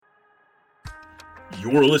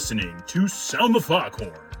You're listening to Sound the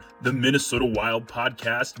Foghorn, the Minnesota Wild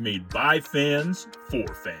podcast made by fans for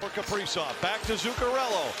fans. For Kaprizov, back to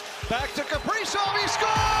Zuccarello, back to Kaprizov, he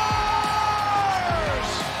scores!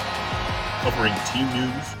 Covering team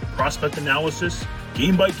news, prospect analysis,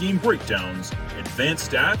 game-by-game breakdowns, advanced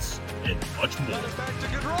stats, and much more. Back to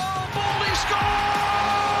Gaudreau, Boldy scores!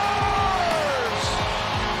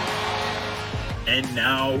 And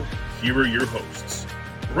now, here are your hosts,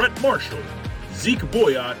 Brett Marshall, Zeke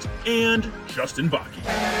Boyott, and Justin Bakke.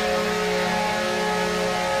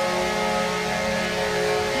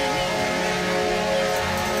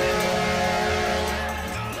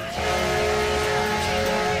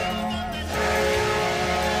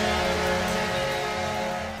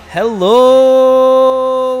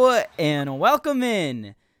 Hello and welcome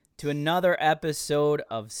in to another episode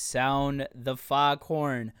of Sound the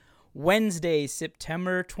Foghorn. Wednesday,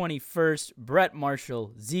 September 21st, Brett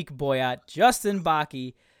Marshall, Zeke Boyott, Justin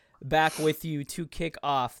Bakke back with you to kick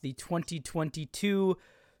off the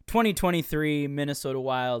 2022-2023 Minnesota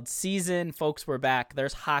Wild season. Folks, we're back.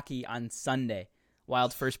 There's hockey on Sunday,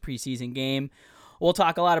 Wild's first preseason game. We'll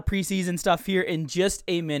talk a lot of preseason stuff here in just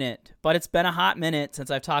a minute, but it's been a hot minute since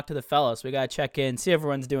I've talked to the fellas. We got to check in, see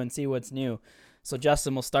everyone's doing, see what's new. So,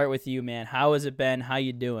 Justin, we'll start with you, man. How has it been? How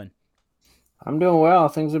you doing? I'm doing well.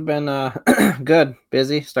 Things have been good,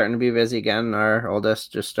 busy, starting to be busy again. Our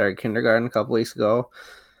oldest just started kindergarten a couple weeks ago.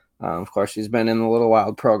 Of course, she's been in the Little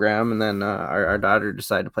Wild program, and then our daughter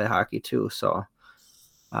decided to play hockey too. So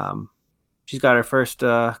she's got her first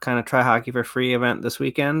kind of try hockey for free event this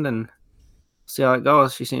weekend, and see how it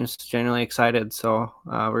goes. She seems genuinely excited, so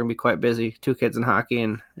we're going to be quite busy. 2 kids in hockey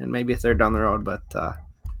and maybe a third down the road, but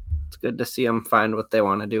it's good to see them find what they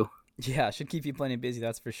want to do. Yeah, should keep you plenty busy,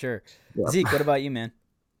 that's for sure. Yep. Zeke, what about you, man?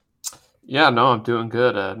 Yeah, no, I'm doing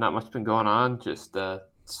good. Not much been going on. Just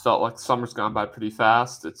it's felt like summer's gone by pretty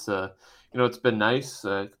fast. It's it's been nice.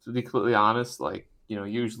 To be completely honest,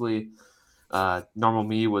 usually normal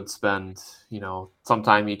me would spend some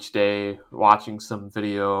time each day watching some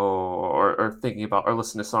video or thinking about or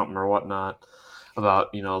listening to something or whatnot about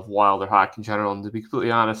Wild or hockey in general. And to be completely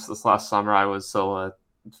honest, this last summer I was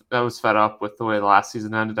fed up with the way the last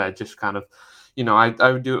season ended. I just kind of,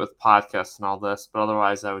 I would do it with podcasts and all this, but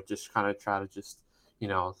otherwise I would just kind of try to just,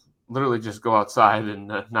 literally just go outside and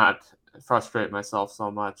not frustrate myself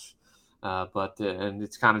so much. And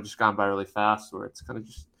it's kind of just gone by really fast where it's kind of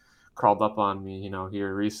just crawled up on me,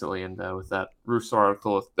 here recently. And with that Russo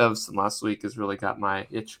article with Bevson last week has really got my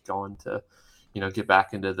itch going to, get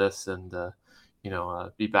back into this and,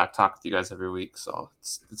 be back talking with you guys every week. So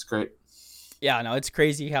it's great. Yeah, no, it's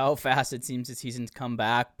crazy how fast it seems the season's come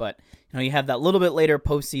back, but you have that little bit later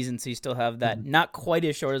postseason, so you still have that not quite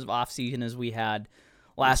as short of off season as we had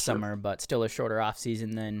last summer, but still a shorter off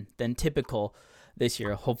season than typical this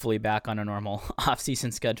year. Hopefully back on a normal off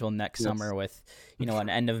season schedule next summer with an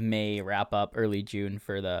end of May wrap up, early June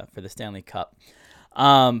for the Stanley Cup.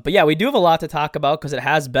 But yeah, we do have a lot to talk about because it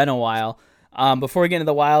has been a while. Before we get into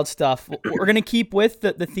the Wild stuff, we're going to keep with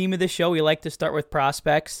the theme of the show. We like to start with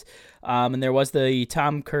prospects. And there was the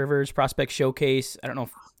Tom Kurvers Prospect Showcase. I don't know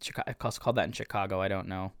if Chicago called that in Chicago. I don't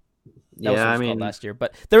know. That was what it was called last year.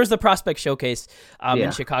 But there was the Prospect Showcase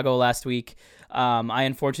in Chicago last week. I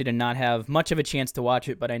unfortunately did not have much of a chance to watch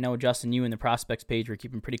it, but I know, Justin, you and the Prospects page were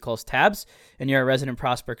keeping pretty close tabs, and you're a resident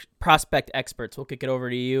prospect expert, so we'll kick it over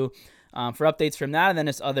to you for updates from that, and then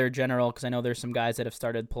this other general, because I know there's some guys that have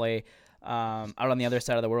started play out on the other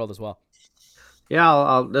side of the world as well.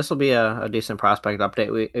 Yeah, this will be a decent prospect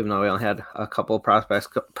update. Even though we only had a couple of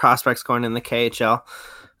prospects going in the KHL.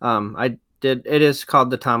 It is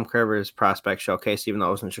called the Tom Kurvers Prospect Showcase, even though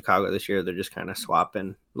it was in Chicago this year. They're just kind of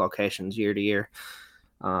swapping locations year to year.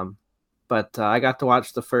 But I got to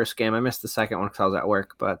watch the first game. I missed the second one because I was at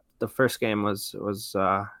work. But the first game was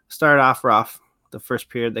started off rough. The first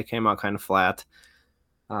period they came out kind of flat.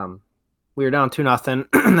 We were down 2-0,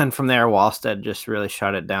 and then from there Wallstead just really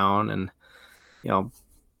shut it down. And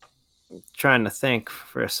trying to think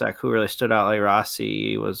for a sec who really stood out. Like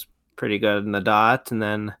Rossi was pretty good in the dot, and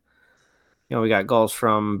then we got goals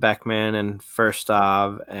from Beckman and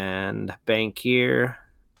Firstov and Bankier.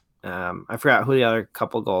 I forgot who the other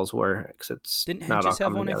couple goals were because it's didn't not all Hentges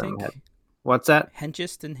have one? together I in my think. head. What's that?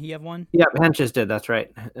 Hentges, didn't he have one? Yeah, Hentges did. That's right.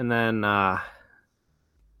 And then there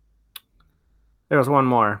was one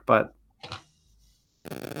more, but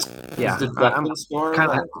yeah. Did Beckman score?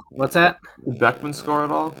 What's that? Did Beckman score at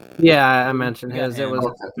all? Yeah, I mentioned his. Yeah, It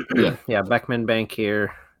was Beckman, Bankier,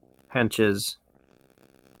 Hentges.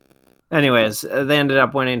 Anyways, they ended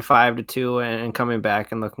up winning 5-2 and coming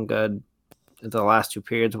back and looking good. The last 2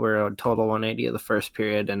 periods were a total 180 of the first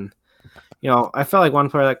period, and I felt like one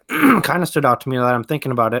player that kind of stood out to me that I'm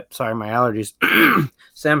thinking about it. Sorry, my allergies.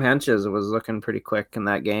 Sam Henches was looking pretty quick in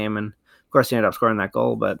that game, and of course he ended up scoring that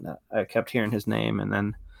goal. But I kept hearing his name, and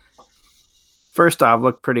then first off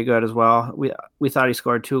looked pretty good as well. We thought he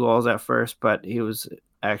scored 2 goals at first, but he was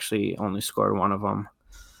actually only scored one of them.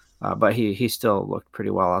 But he still looked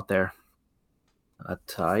pretty well out there. But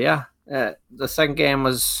the second game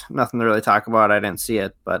was nothing to really talk about. I didn't see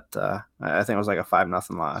it, but I think it was like a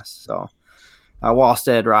 5-0 loss. So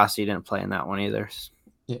Wallstead, Rossi didn't play in that one either.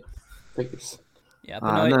 Yeah, figures. Yeah,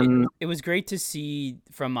 but no, it was great to see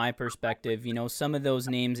from my perspective, some of those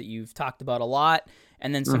names that you've talked about a lot,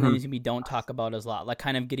 and then some of the names we don't talk about as a lot, like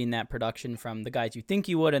kind of getting that production from the guys you think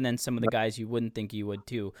you would, and then some of the guys you wouldn't think you would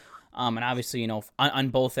too. And obviously, on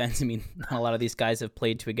both ends, not a lot of these guys have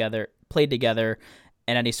played together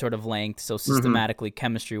at any sort of length, so systematically,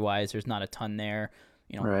 chemistry-wise, there's not a ton there.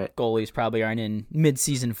 Right. Goalies probably aren't in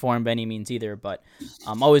mid-season form by any means either, but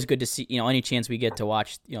always good to see, any chance we get to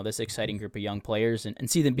watch, this exciting group of young players and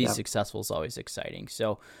see them be successful is always exciting.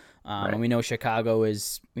 So, and we know Chicago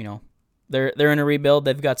is, they're in a rebuild.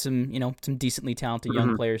 They've got some decently talented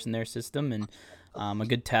young players in their system, and a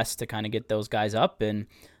good test to kind of get those guys up. And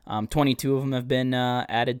 22 of them have been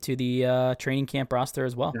added to the training camp roster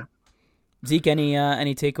as well. Yeah. Zeke,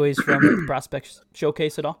 any takeaways from the prospects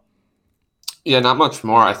showcase at all? Yeah, not much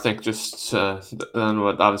more. I think just than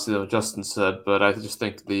what Justin said, but I just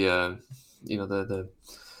think the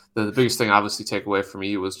biggest thing obviously take away from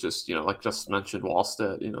me was just like Justin mentioned,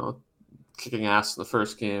 Wallstead, kicking ass in the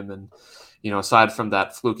first game, and aside from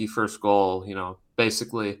that fluky first goal,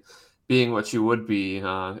 basically being what you would be,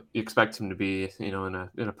 you expect him to be, in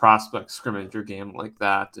a prospect scrimmage or game like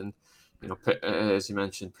that, and as you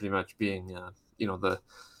mentioned, pretty much being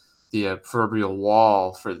the proverbial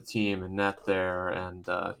wall for the team and net there, and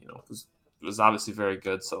it was obviously very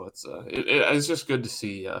good. So it's just good to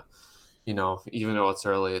see, even though it's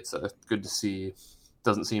early, it's good to see.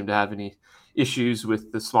 Doesn't seem to have any issues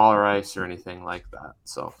with the smaller ice or anything like that.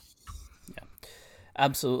 So yeah,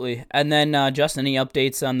 absolutely. And then Justin, any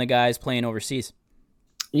updates on the guys playing overseas?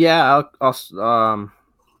 Yeah, I'll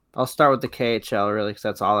start with the KHL really, because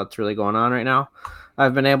that's all that's really going on right now.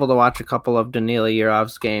 I've been able to watch a couple of Danila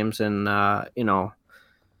Yurov's games, and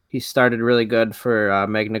he started really good for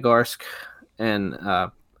Magnitogorsk, and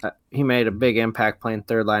he made a big impact playing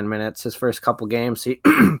third line minutes. His first couple games,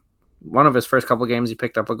 one of his first couple games, he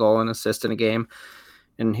picked up a goal and assist in a game,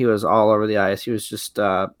 and he was all over the ice. He was just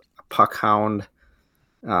a puck hound,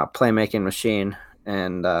 playmaking machine,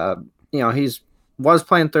 and he's was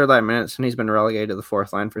playing third line minutes, and he's been relegated to the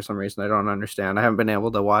fourth line for some reason I don't understand. I haven't been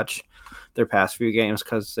able to watch their past few games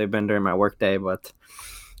because they've been during my work day, but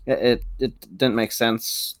it didn't make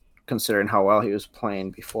sense considering how well he was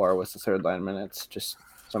playing before with the third line minutes. Just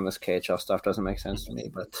some of this KHL stuff doesn't make sense to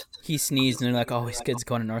me. But he sneezed, and they're like, "Oh, his kid's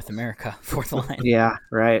going to North America, fourth line." Yeah,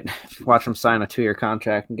 right. Watch him sign a 2-year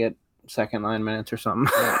contract and get second line minutes or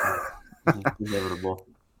something. Inevitable.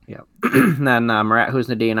 Yeah. And then Marat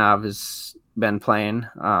Huznadinov has been playing.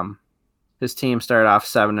 His team started off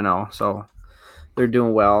 7-0, so they're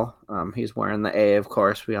doing well. He's wearing the A, of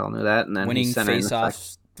course. We all knew that. And then winning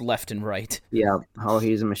face-offs left and right. Yeah. Oh,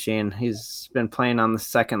 he's a machine. He's been playing on the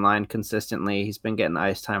second line consistently. He's been getting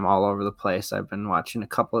ice time all over the place. I've been watching a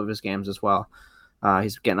couple of his games as well.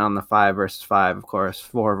 He's getting on the 5-versus-5, of course,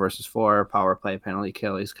 4-versus-4, power play, penalty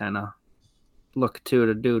kill. He's kind of look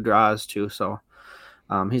to do draws too. So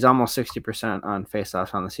he's almost 60% on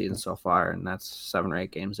face-offs on the season so far, and that's 7 or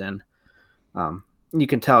 8 games in. You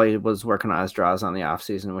can tell he was working on his draws on the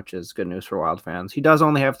offseason, which is good news for Wild fans. He does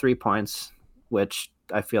only have 3 points, which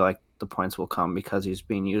I feel like the points will come because he's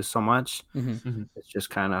being used so much. Mm-hmm. It's just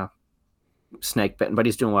kind of snake bitten, but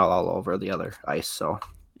he's doing well all over the other ice. So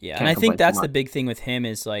yeah, and I think that's the big thing with him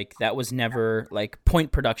is like that was never like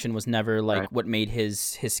point production was never like what made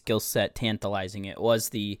his skill set tantalizing. It was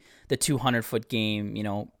the 200-foot game,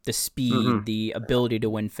 the speed, the ability to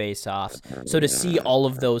win face-offs. So to see all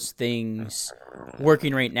of those things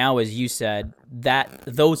working right now, as you said, that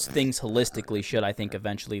those things holistically should, I think,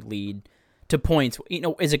 eventually lead to points.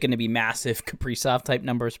 Is it going to be massive Kaprizov type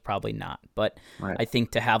numbers? Probably not. But I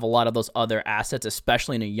think to have a lot of those other assets,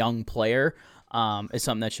 especially in a young player, is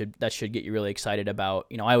something that should get you really excited about.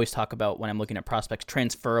 I always talk about when I'm looking at prospects,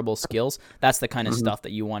 transferable skills. That's the kind of stuff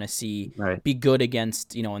that you want to see be good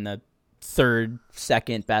against, in the third,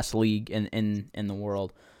 second best league in the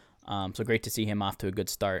world. So great to see him off to a good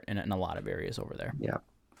start in a lot of areas over there. Yeah.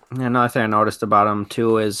 Another thing I noticed about him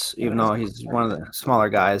too is even though he's one of the smaller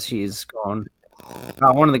guys, he's going.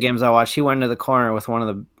 One of the games I watched, he went into the corner with one of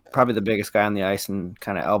the probably the biggest guy on the ice and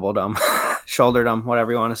kind of elbowed him. shouldered him,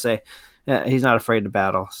 whatever you want to say. Yeah, he's not afraid to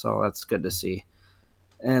battle, so that's good to see.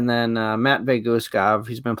 And then Matvey Guskov,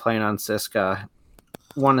 he's been playing on Siska.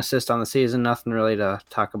 1 assist on the season, nothing really to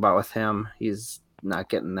talk about with him. He's not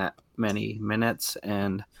getting that many minutes,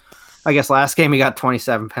 and I guess last game he got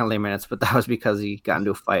 27 penalty minutes, but that was because he got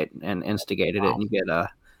into a fight and instigated it, and you get a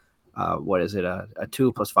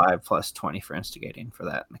 2 + 5 + 20 for instigating for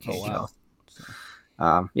that in the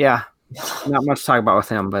KHL. Yeah, not much to talk about with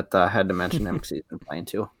him, but had to mention him because he's been playing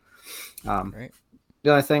too. Right. The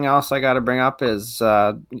only thing else I got to bring up is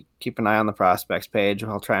keep an eye on the prospects page.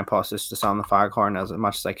 I'll try and post this just on the Foghorn as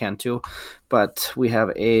much as I can too. But we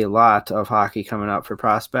have a lot of hockey coming up for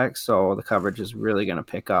prospects, so the coverage is really going to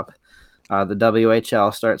pick up. The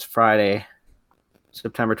WHL starts Friday,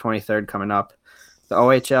 September 23rd coming up. The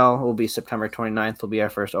OHL will be September 29th. Will be our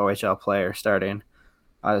first OHL player starting.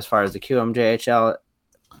 As far as the QMJHL,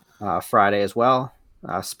 Friday as well.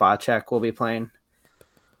 Spacek will be playing.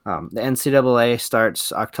 The NCAA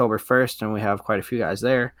starts October 1st, and we have quite a few guys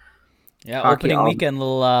there. Yeah, opening weekend,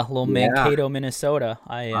 little Mankato, Minnesota.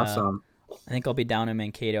 Awesome. I think I'll be down in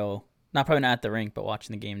Mankato. Probably not at the rink, but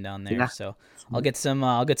watching the game down there. Yeah. So I'll get some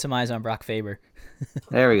eyes on Brock Faber.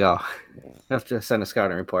 There we go. I have to send a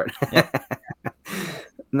scouting report. Yep.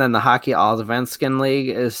 And then the Hockey Allsvenskan League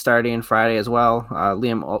is starting Friday as well.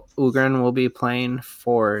 Liam Ugren will be playing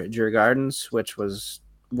for Djurgårdens, which was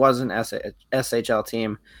an SHL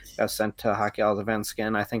team. Got sent to Hockey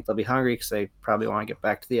Allsvenskan. I think they'll be hungry because they probably want to get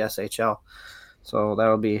back to the SHL. So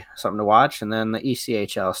that'll be something to watch. And then the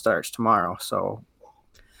ECHL starts tomorrow. So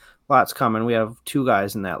lots coming. We have 2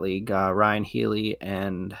 guys in that league, Ryan Healy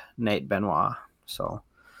and Nate Benoit. So,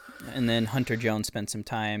 and then Hunter Jones spent some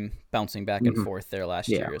time bouncing back and forth there last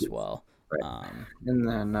year as well. Right. And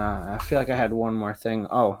then I feel like I had one more thing.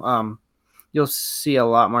 You'll see a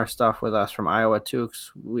lot more stuff with us from Iowa too,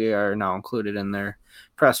 because we are now included in their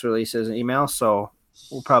press releases and emails. So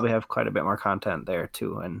we'll probably have quite a bit more content there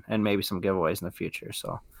too, and maybe some giveaways in the future.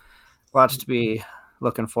 So lots to be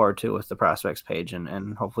looking forward to with the prospects page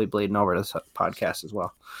and hopefully bleeding over to this podcast as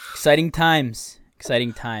well. Exciting times.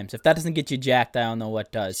 If that doesn't get you jacked, I don't know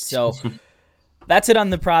what does. So that's it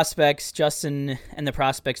on the prospects. Justin and the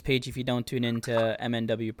prospects page. If you don't tune into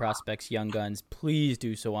MNW Prospects Young Guns, please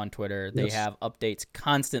do so on Twitter. They have updates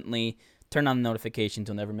constantly. Turn on the notifications.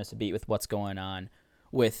 You'll never miss a beat with what's going on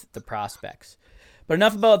with the prospects. But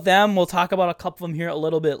enough about them. We'll talk about a couple of them here a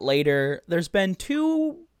little bit later. There's been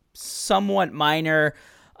 2 somewhat minor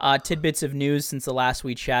tidbits of news since the last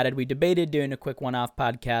we chatted. We debated doing a quick one-off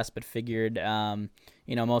podcast, but figured,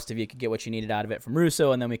 most of you could get what you needed out of it from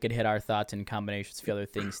Russo, and then we could hit our thoughts and combinations of other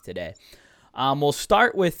things today. We'll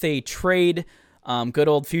start with a trade. Good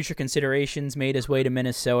old Future Considerations made his way to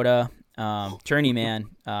Minnesota. Journeyman,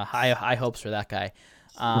 high hopes for that guy.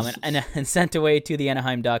 And sent away to the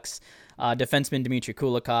Anaheim Ducks. Defenseman Dmitry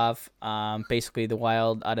Kulikov, basically the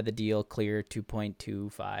Wild out of the deal, clear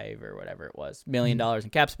 $2.25 or whatever it was, $1 million in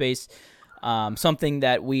cap space. Something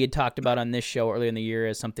that we had talked about on this show earlier in the year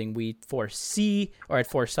as something we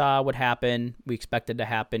foresaw would happen. We expected to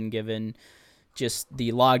happen given just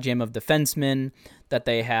the logjam of defensemen that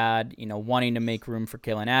they had, wanting to make room for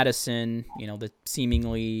Kalen Addison, the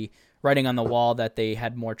seemingly writing on the wall that they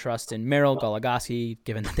had more trust in Merrill Goligoski,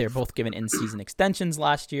 given that they were both given in-season extensions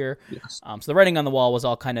last year. Yes. So the writing on the wall was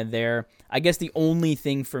all kind of there. I guess the only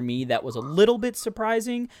thing for me that was a little bit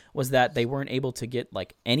surprising was that they weren't able to get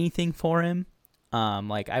anything for him.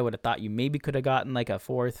 I would have thought you maybe could have gotten a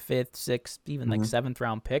 4th, 5th, 6th, even 7th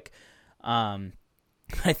round pick.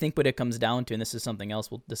 I think what it comes down to, and this is something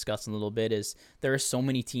else we'll discuss in a little bit, is there are so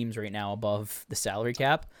many teams right now above the salary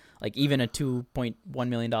cap. Even a $2.1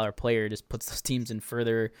 million player just puts those teams in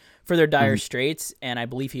further dire straits. And I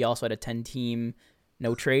believe he also had a 10-team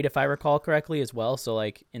no trade, if I recall correctly, as well. So,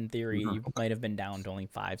 in theory, you might have been down to only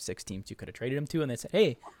 5-6 teams you could have traded him to, and they said,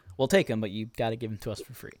 "Hey, we'll take him, but you got to give him to us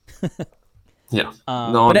for free." Yeah.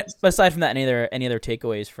 But aside from that, any other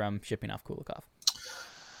takeaways from shipping off Kulikov?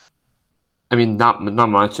 I mean, not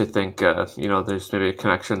much. I think there's maybe a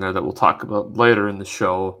connection there that we'll talk about later in the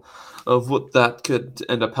show of what that could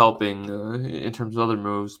end up helping in terms of other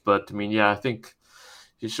moves. But I mean, I think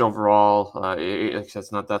just overall,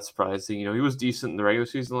 it's not that surprising. He was decent in the regular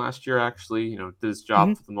season last year. Actually, did his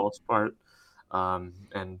job for the most part,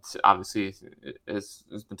 and obviously, as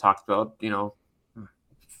has been talked about,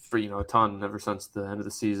 for a ton ever since the end of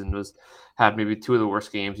the season, had maybe 2 of the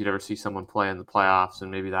worst games you'd ever see someone play in the playoffs,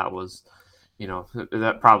 and maybe that was.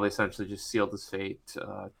 That probably essentially just sealed his fate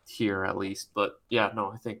here at least. But I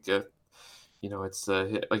think, it's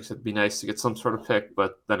like I said, it'd be nice to get some sort of pick,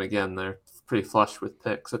 but then again, they're pretty flush with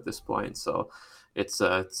picks at this point. So you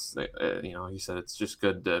said it's just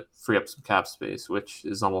good to free up some cap space, which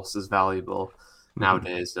is almost as valuable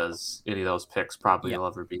nowadays as any of those picks probably will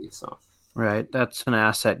ever be. So. Right, that's an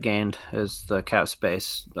asset gained is the cap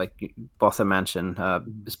space, like you both have mentioned,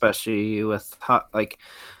 especially with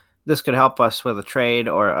this could help us with a trade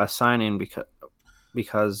or a signing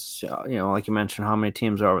because like you mentioned, how many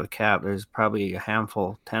teams are over the cap? There's probably a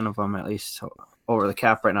handful, 10 of them at least over the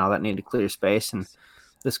cap right now that need to clear space, and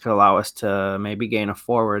this could allow us to maybe gain a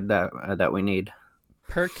forward that we need.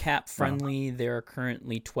 Per cap friendly, there are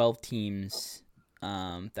currently 12 teams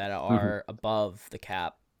that are above the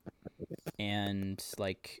cap. And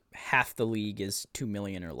like half the league is 2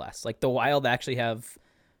 million or less. Like the Wild actually have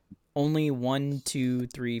only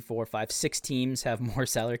 6 teams have more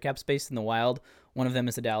salary cap space than the Wild. One of them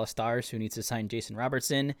is the Dallas Stars, who needs to sign Jason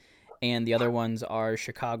Robertson, and the other ones are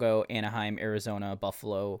Chicago, Anaheim, Arizona,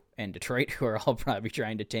 Buffalo, and Detroit, who are all probably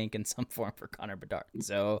trying to tank in some form for Connor Bedard.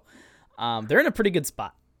 So they're in a pretty good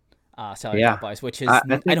spot, salary cap wise, which is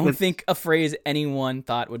I don't think a phrase anyone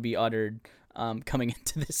thought would be uttered coming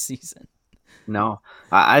into this season. No,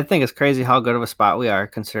 I think it's crazy how good of a spot we are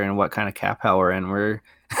considering what kind of cap hell we're in. We're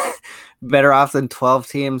better off than 12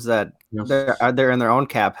 teams that they're in their own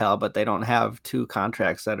cap hell, but they don't have 2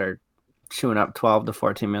 contracts that are chewing up $12 to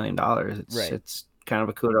 $14 million. It's kind of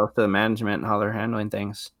a kudos to the management and how they're handling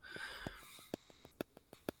things.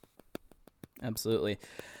 Absolutely.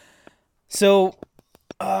 So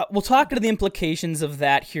we'll talk to the implications of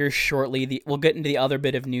that here shortly. We'll get into the other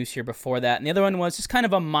bit of news here before that. And the other one was just kind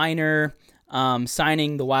of a minor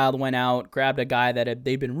signing. The Wild went out, grabbed a guy that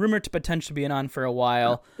they'd been rumored to potentially be on for a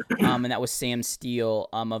while, and that was Sam Steele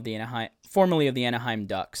formerly of the Anaheim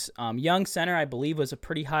Ducks. Young center, I believe, was a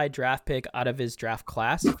pretty high draft pick out of his draft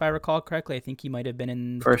class, if I recall correctly. I think he might have been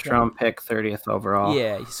in first round pick, 30th overall.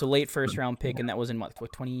 Yeah, so late first round pick, and that was in what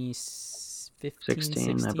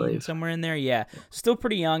 16, I believe. Somewhere in there. Yeah. Still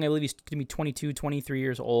pretty young. I believe he's going to be 22, 23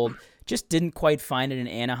 years old. Just didn't quite find it in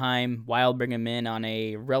Anaheim. Wild bring him in on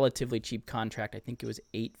a relatively cheap contract. I think it was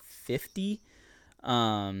 $850.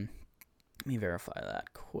 Let me verify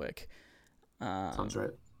that quick. Sounds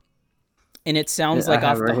right. And it sounds like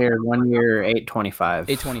off the here 1 year, $825.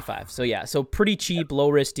 $825. So yeah, so pretty cheap, low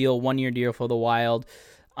risk deal, 1 year deal for the Wild.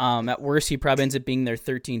 At worst, he probably ends up being their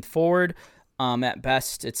 13th forward. At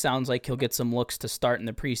best, it sounds like he'll get some looks to start in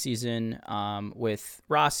the preseason with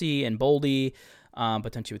Rossi and Boldy,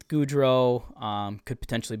 potentially with Goudreau. Could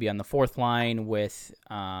potentially be on the 4th line with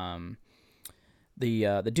the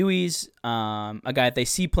Deweys. A guy that they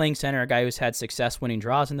see playing center, a guy who's had success winning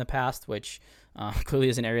draws in the past, which clearly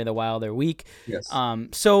is an area of the Wild they're weak. Yes.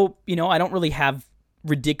 So, I don't really have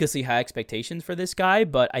ridiculously high expectations for this guy,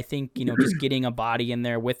 but I think, just getting a body in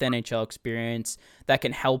there with NHL experience that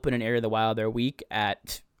can help in an area of the Wild they're weak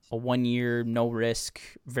at a 1 year, no risk,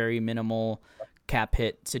 very minimal cap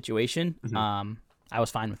hit situation. I was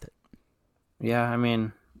fine with it. Yeah, I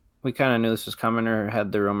mean, we kind of knew this was coming or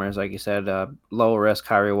had the rumors, like you said, low risk,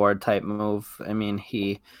 high reward type move. I mean,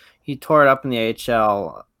 he tore it up in the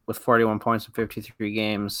AHL with 41 points in 53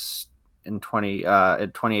 games in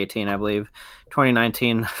 2018, I believe.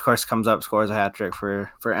 2019, of course, comes up, scores a hat trick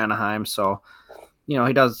for Anaheim. So,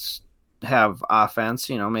 he does have offense.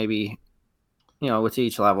 Maybe, with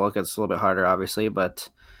each level it gets a little bit harder, obviously, but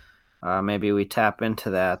maybe we tap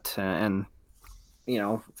into that. And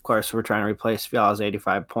of course, we're trying to replace Fiala's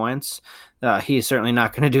 85 points. He's certainly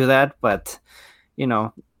not going to do that, but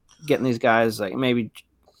getting these guys, like, maybe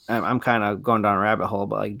I'm kind of going down a rabbit hole,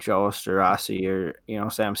 but like Jost or Rossi or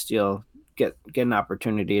Sam Steele get an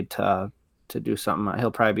opportunity to do something.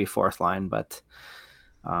 He'll probably be 4th line, but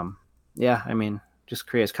yeah, I mean, just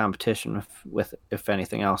creates competition with if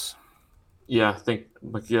anything else. Yeah, I think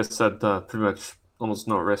like you guys said, pretty much almost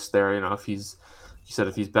no risk there. If he's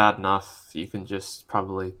bad enough, you can just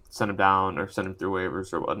probably send him down or send him through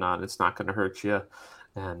waivers or whatnot. It's not going to hurt you.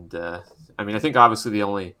 And I mean, I think obviously the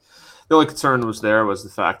only concern was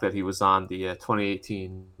the fact that he was on the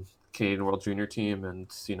 2018 Canadian World Junior team and,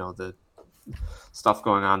 the stuff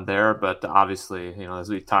going on there. But obviously, as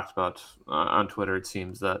we talked about on Twitter, it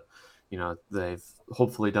seems that, they've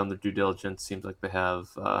hopefully done their due diligence. Seems like they have.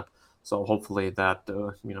 So hopefully that,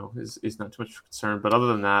 is not too much concern. But other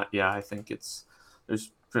than that, yeah, I think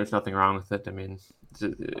there's pretty much nothing wrong with it. I mean,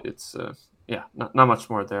 it's not much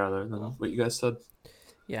more there other than what you guys said.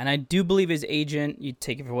 Yeah, and I do believe his agent, you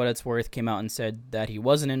take it for what it's worth, came out and said that he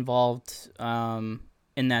wasn't involved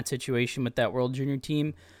in that situation with that World Junior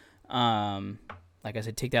team. Like I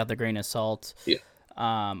said, take that with a grain of salt. Yeah.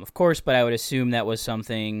 Of course, but I would assume that was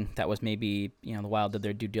something that was maybe, the Wild did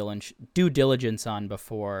their due diligence on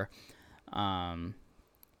before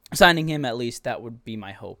signing him, at least that would be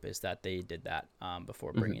my hope, is that they did that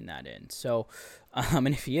before bringing that in. So, and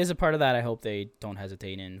if he is a part of that, I hope they don't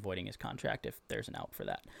hesitate in voiding his contract if there's an out for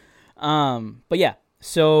that. But yeah,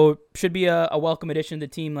 so should be a welcome addition to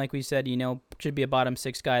the team. Like we said, should be a bottom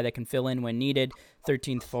 6 guy that can fill in when needed.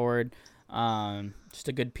 13th forward, just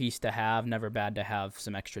a good piece to have. Never bad to have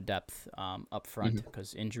some extra depth up front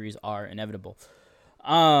because injuries are inevitable.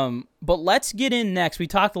 But let's get in next. We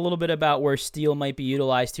talked a little bit about where Steele might be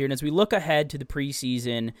utilized here. And as we look ahead to the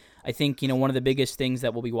preseason, I think, one of the biggest things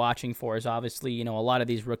that we'll be watching for is obviously, a lot of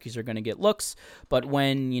these rookies are going to get looks, but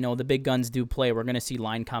when, the big guns do play, we're going to see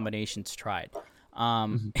line combinations tried.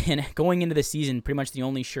 And going into the season, pretty much the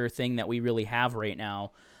only sure thing that we really have right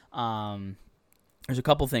now, there's a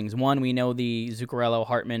couple things. One, we know the Zuccarello,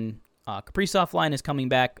 Hartman, Kaprizov line is coming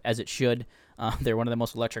back as it should. They're one of the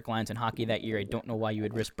most electric lines in hockey that year. I don't know why you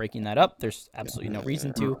would risk breaking that up. There's absolutely no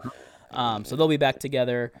reason to. So they'll be back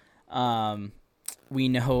together. We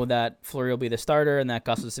know that Fleury will be the starter and that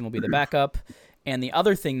Gustafsson will be the backup. And the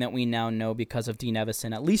other thing that we now know because of Dean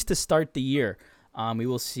Evason, at least to start the year, we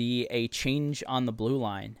will see a change on the blue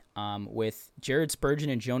line with Jared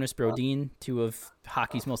Spurgeon and Jonas Brodin, two of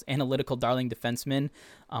hockey's most analytical darling defensemen,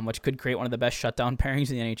 which could create one of the best shutdown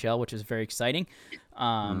pairings in the NHL, which is very exciting.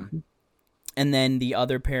 And then the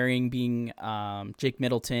other pairing being Jake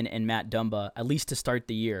Middleton and Matt Dumba, at least to start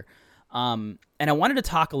the year. And I wanted to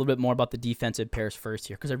talk a little bit more about the defensive pairs first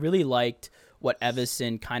here, because I really liked what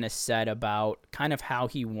Evason kind of said about kind of how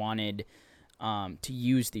he wanted to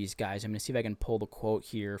use these guys. I'm going to see if I can pull the quote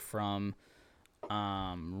here from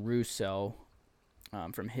Russo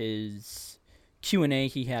from his Q&A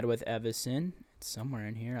he had with Evason. It's somewhere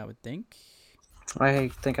in here, I would think. I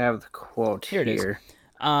think I have the quote here. It is.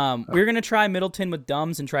 We're going to try Middleton with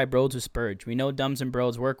Dums and try Broads with Spurge. We know Dums and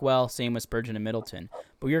Broads work well, same with Spurgeon and Middleton.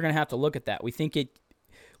 But we're going to have to look at that. We think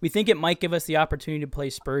it might give us the opportunity to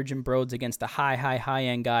play Spurge and Broads against the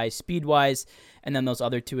high-end guys speed-wise, and then those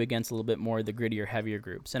other two against a little bit more of the grittier, heavier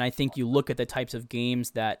groups. And I think you look at the types of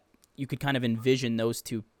games that you could kind of envision those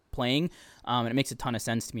two playing, and it makes a ton of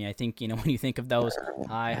sense to me. I think, when you think of those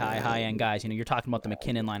high-end guys, you're talking about the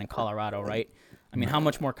McKinnon line in Colorado, right? I mean, how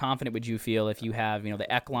much more confident would you feel if you have,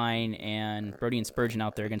 the Eck line and Brody and Spurgeon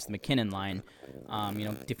out there against the McKinnon line?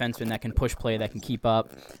 Defensemen that can push play, that can keep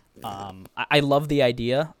up. I love the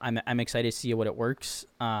idea. I'm excited to see what it works,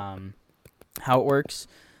 how it works,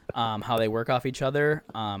 how they work off each other.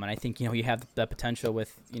 And I think, you have the potential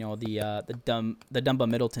with, the Dumba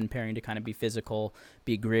Middleton pairing to kind of be physical,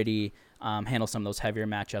 be gritty, handle some of those heavier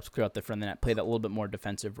matchups, clear out the front of the net, play that little bit more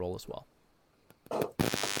defensive role as well.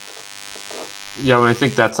 Yeah, I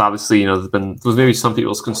think that's obviously, was maybe some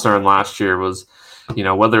people's concern last year was,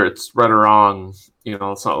 whether it's right or wrong,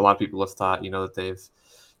 it's not a lot of people have thought, that they've,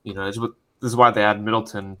 this is why they add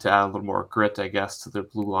Middleton to add a little more grit, I guess, to their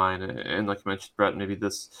blue line. And like you mentioned, Brett, maybe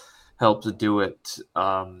this helped to do it.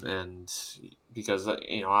 And because,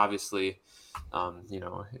 obviously, I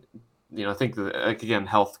think that, like, again,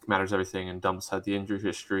 health matters everything, and Dumps had the injury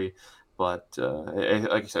history. But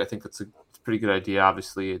like you said, I think that's a pretty good idea.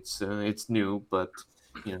 Obviously, it's new, but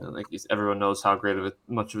like everyone knows how great of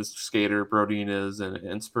much of a skater Brodin is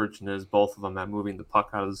and Spurgeon is. Both of them at moving the puck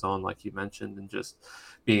out of the zone, like you mentioned, and just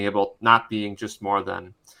being able, not being just more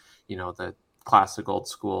than the classic old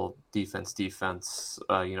school defense,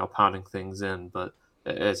 pounding things in, but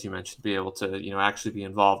as you mentioned, be able to actually be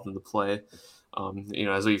involved in the play.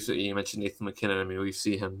 As you mentioned Nathan McKinnon, I mean, we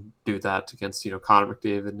see him do that against, Connor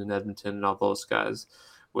McDavid and Edmonton and all those guys,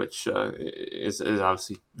 which is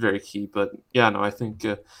obviously very key. But yeah, no, I think,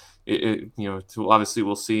 obviously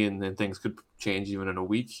we'll see, and then things could change even in a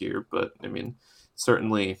week here. But I mean,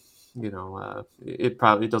 certainly, it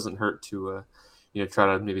probably doesn't hurt to, try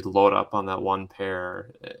to maybe load up on that one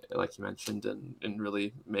pair, like you mentioned, and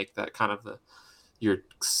really make that kind of your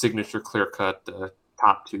signature clear-cut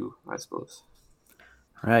top two, I suppose.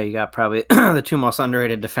 Right, you got probably the two most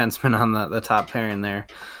underrated defensemen on the top pairing there.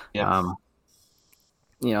 Yeah.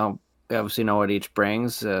 We obviously know what each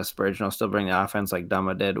brings. Spurgeon will still bring the offense like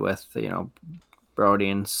Dumba did with,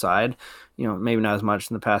 Brodin's side. Maybe not as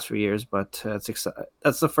much in the past few years, but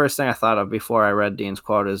that's the first thing I thought of before I read Dean's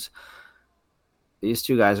quote is these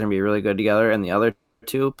two guys are going to be really good together, and the other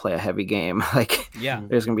two play a heavy game.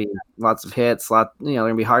 There's going to be lots of hits, they're going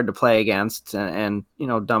to be hard to play against, and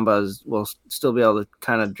Dumba will still be able to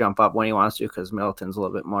kind of jump up when he wants to because Middleton's a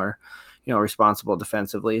little bit more, responsible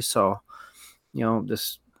defensively. So,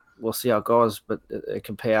 we'll see how it goes, but it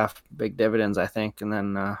can pay off big dividends, I think. And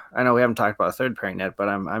then I know we haven't talked about a third pairing yet, but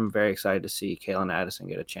I'm very excited to see Calen Addison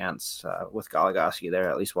get a chance with Goligoski there,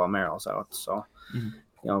 at least while Merrill's out. So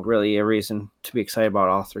really a reason to be excited about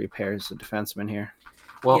all three pairs of defensemen here.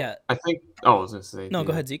 Well, Yeah. I think. Oh, I was going to say. No,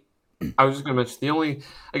 go ahead, Zeke. I was just going to mention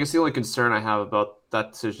the only concern I have about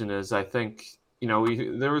that decision is I think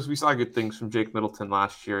we saw good things from Jake Middleton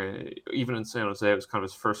last year, even in San Jose. It was kind of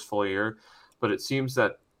his first full year, but it seems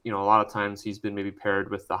that a lot of times he's been maybe paired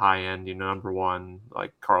with the high end, number one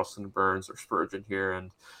like Carlson, Burns, or Spurgeon here, and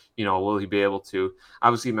will he be able to?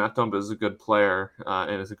 Obviously, Matt Dumba is a good player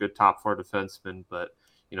and is a good top four defenseman, but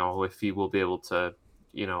if he will be able to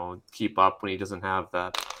keep up when he doesn't have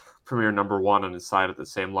that premier number one on his side at the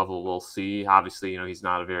same level, we'll see. Obviously, he's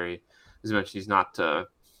not as you mentioned, he's not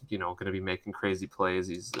going to be making crazy plays.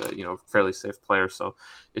 He's fairly safe player, so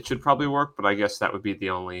it should probably work. But I guess that would be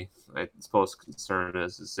the only, I suppose, concern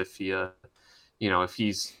is if he if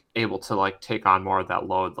he's able to like take on more of that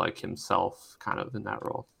load like himself, kind of in that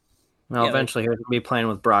role. Well, eventually he'll be playing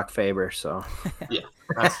with Brock Faber, so yeah,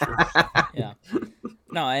 that's true. Yeah.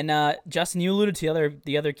 No, and Justin, you alluded to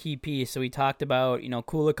the other key piece. So we talked about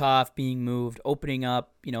Kulikov being moved, opening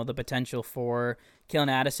up the potential for Calen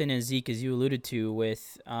Addison and Zeke, as you alluded to,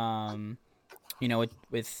 with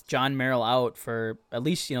with John Merrill out for at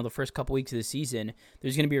least the first couple weeks of the season.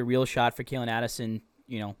 There's going to be a real shot for Calen Addison.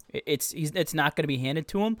 It's not going to be handed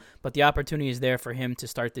to him, but the opportunity is there for him to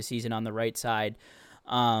start the season on the right side.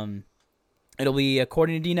 It'll be,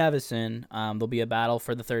 according to Dean Evison, there'll be a battle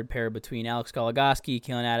for the third pair between Alex Goligoski,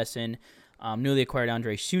 Calen Addison, newly acquired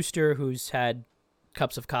Andre Schuster, who's had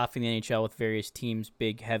cups of coffee in the NHL with various teams,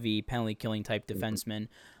 big, heavy, penalty-killing type defensemen,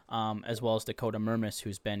 as well as Dakota Mermis,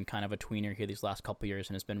 who's been kind of a tweener here these last couple years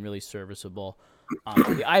and has been really serviceable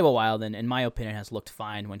for the Iowa Wild, and in my opinion has looked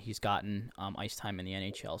fine when he's gotten ice time in the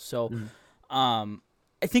NHL. So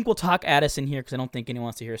I think we'll talk Addison here because I don't think anyone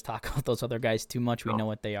wants to hear us talk about those other guys too much. We know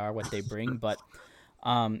what they are, what they bring. But,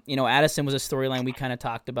 Addison was a storyline we kind of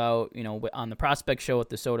talked about, on the prospect show with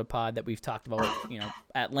the Soda Pod that we've talked about,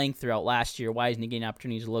 at length throughout last year. Why isn't he getting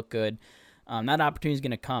opportunities to look good? That opportunity is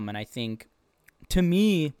going to come. And I think, to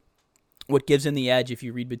me, what gives him the edge, if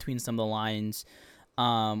you read between some of the lines,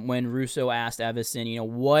 when Russo asked Evison,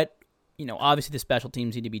 what, obviously the special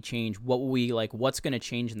teams need to be changed. What will we what's going to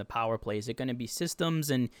change in the power play? Is it going to be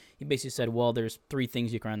systems? And he basically said, well, there's three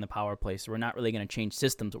things you can run in the power play. So we're not really going to change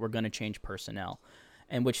systems, but we're going to change personnel.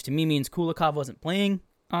 And which to me means Kulikov wasn't playing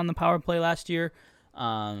on the power play last year.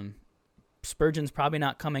 Spurgeon's probably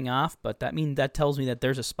not coming off, but that tells me that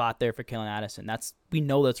there's a spot there for Calen Addison. We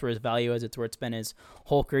know that's where his value is. It's where it's been his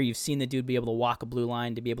whole career. You've seen the dude be able to walk a blue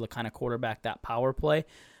line, to be able to kind of quarterback that power play.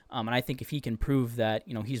 And I think if he can prove that,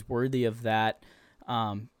 he's worthy of that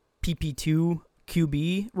PP2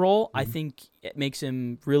 QB role, I think it makes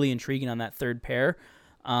him really intriguing on that third pair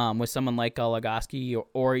with someone like Goligoski,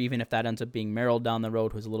 or even if that ends up being Merrill down the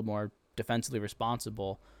road, who's a little more defensively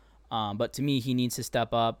responsible. But to me, he needs to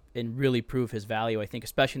step up and really prove his value, I think,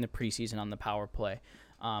 especially in the preseason on the power play.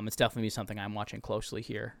 It's definitely something I'm watching closely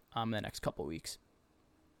here in the next couple of weeks.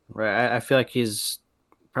 Right. I feel like he's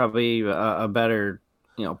probably a better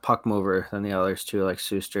puck mover than the others too, like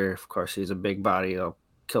Schuster. Of course, he's a big body, he'll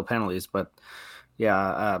kill penalties, but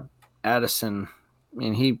Addison,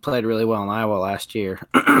 he played really well in Iowa last year,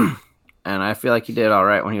 and I feel like he did all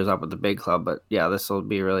right when he was up with the big club, but this will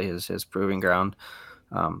be really his proving ground.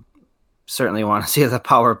 Certainly want to see the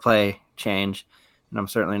power play change, and I'm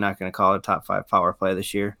certainly not going to call it a top 5 power play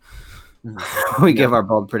this year. We give our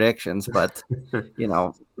bold predictions, but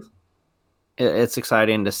it's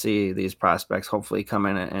exciting to see these prospects hopefully come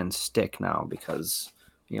in and stick now, because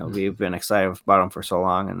we've been excited about them for so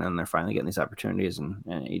long, and then they're finally getting these opportunities, and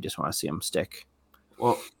you just want to see them stick.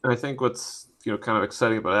 Well, I think what's kind of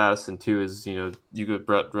exciting about Addison too is you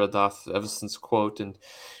Brett read off Evanson's quote, and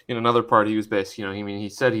another part he was basically he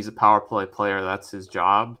said he's a power play player, that's his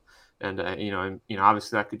job, and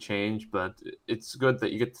obviously that could change, but it's good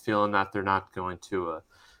that you get the feeling that they're not going to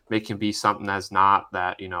make him be something that's not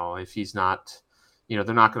that, if he's not, they're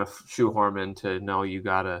not going to shoehorn him into, no, you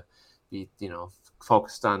got to be,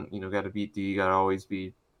 focused on, got to beat you got to always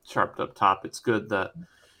be sharped up top. It's good that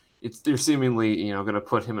they're seemingly, going to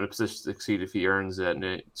put him in a position to succeed if he earns it. And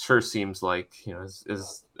it sure seems like,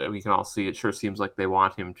 as we can all see, it sure seems like they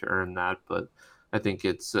want him to earn that. But I think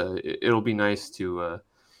it'll be nice to,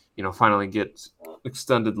 finally get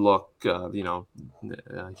extended look, here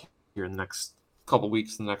in the next couple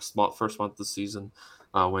weeks, the next first month of the season,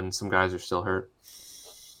 when some guys are still hurt.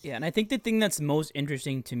 Yeah, and I think the thing that's most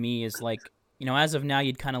interesting to me is as of now,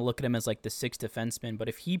 you'd kind of look at him as the sixth defenseman, but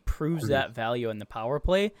if he proves that value in the power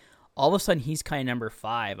play, all of a sudden he's kind of number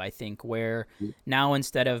 5, I think, where now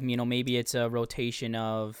instead of, maybe it's a rotation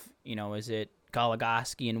of, is it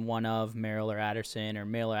Goligoski and one of Merrill or Addison, or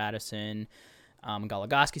Merrill or Addison,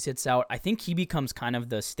 Goligoski sits out. I think he becomes kind of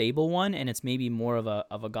the stable one, and it's maybe more of a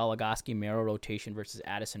Goligoski Merrill rotation versus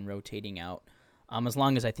Addison rotating out. As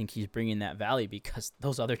long as I think he's bringing that value, because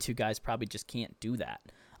those other two guys probably just can't do that.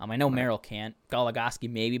 I know Merrill can't. Goligoski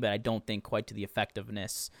maybe, but I don't think quite to the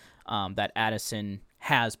effectiveness that Addison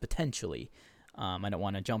has potentially. I don't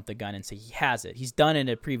want to jump the gun and say he has it. He's done it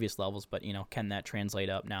at previous levels, but can that translate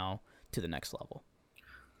up now to the next level?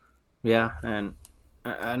 Yeah, and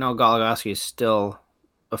I know Goligoski is still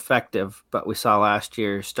effective, but we saw last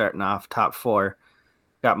year starting off top 4,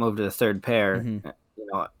 got moved to the third pair. Mm-hmm.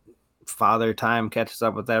 Father time catches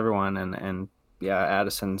up with everyone, and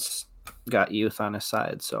Addison's got youth on his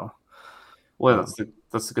side. So, well,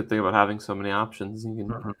 that's the good thing about having so many options. You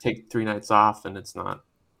can take 3 nights off, and it's not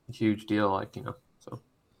a huge deal. So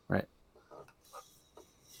right.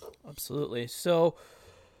 Absolutely. So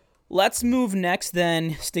let's move next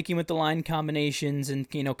then, sticking with the line combinations and,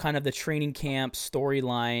 kind of the training camp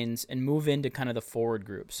storylines, and move into kind of the forward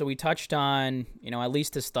group. So we touched on, at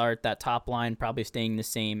least to start, that top line probably staying the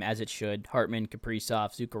same as it should. Hartman,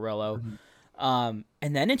 Kaprizov, Zuccarello. Mm-hmm.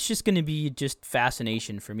 And then it's just going to be just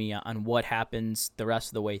fascination for me on what happens the rest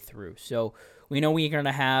of the way through. So we know we're going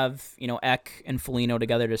to have, Ek and Foligno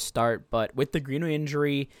together to start, but with the Greenway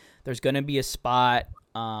injury, there's going to be a spot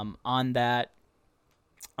on that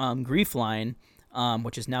Grief line,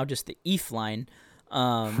 which is now just the EF line,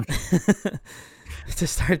 to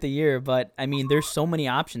start the year. But there's so many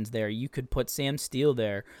options there. You could put Sam Steele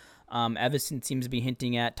there. Evason seems to be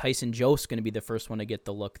hinting at Tyson Jost going to be the first one to get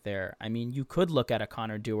the look there. You could look at a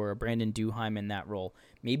Connor Dewar or Brandon Duheim in that role.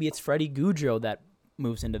 Maybe it's Freddie Gaudreau that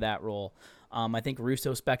moves into that role. I think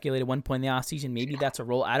Russo speculated at one point in the offseason, maybe that's a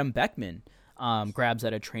role Adam Beckman grabs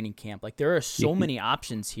at a training camp. There are so many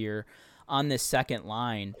options here on this second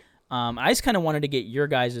line. I just kind of wanted to get your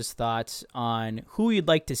guys' thoughts on who you'd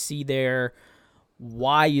like to see there,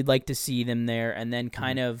 why you'd like to see them there, and then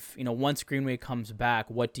kind of, once Greenway comes back,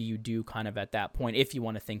 what do you do kind of at that point, if you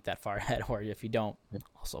want to think that far ahead, or if you don't,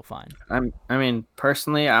 also fine.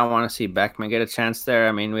 Personally, I want to see Beckman get a chance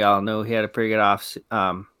there. We all knew he had a pretty good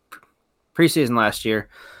preseason last year.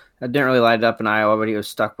 It didn't really light it up in Iowa, but he was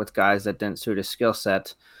stuck with guys that didn't suit his skill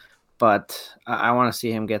set. But I want to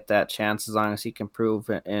see him get that chance as long as he can prove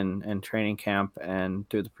in training camp and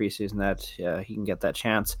through the preseason that he can get that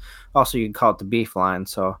chance. Also, you can call it the beef line,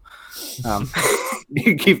 so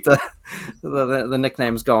you keep the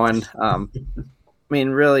nicknames going.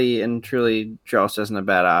 Really and truly, Jost isn't a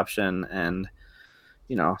bad option, and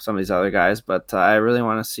some of these other guys. But I really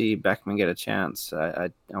want to see Beckman get a chance. I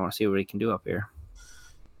want to see what he can do up here.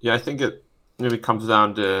 Yeah, I think it maybe comes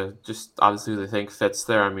down to just obviously who they think fits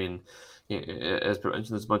there. As mentioned,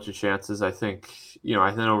 there's a bunch of chances. I think,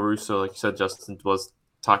 I know Russo, like you said, Justin, was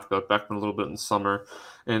talked about Beckman a little bit in the summer.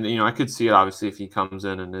 And, I could see it obviously if he comes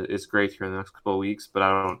in and is great here in the next couple of weeks, but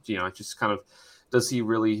I don't, it just kind of, does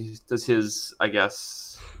his, I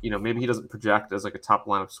guess, maybe he doesn't project as like a top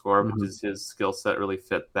lineup scorer, but does his skill set really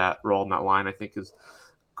fit that role in that line? I think is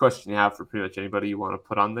a question you have for pretty much anybody you want to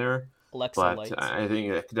put on there. But I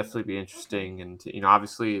think it could definitely be interesting. And,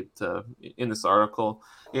 obviously in this article,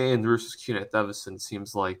 in Russo's Q-Net, Evason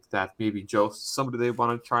seems like that maybe Jost, somebody they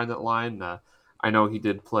want to try in that line. I know he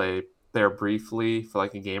did play there briefly for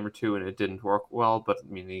like a game or two, and it didn't work well. But,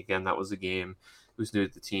 again, that was a game. He was new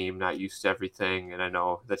to the team, not used to everything. And I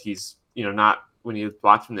know that he's, not, when you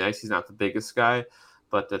watch him on the ice, he's not the biggest guy.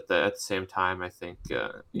 But at the same time, I think,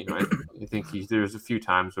 I think there's a few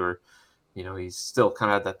times where, he's still kind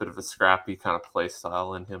of had that bit of a scrappy kind of play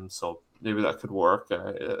style in him. So maybe that could work.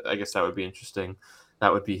 I guess that would be interesting.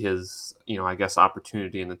 That would be his, I guess,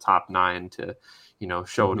 opportunity in the top 9 to,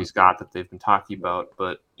 show what he's got that they've been talking about.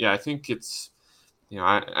 But yeah, I think it's,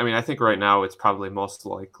 I think right now it's probably most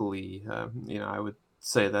likely, I would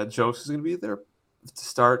say that Jost is going to be there to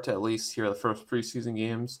start at least here the first preseason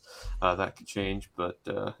games. That could change. But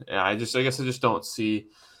I guess I just don't see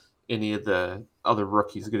any of the other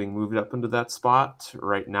rookies getting moved up into that spot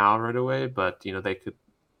right away, but they could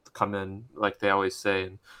come in like they always say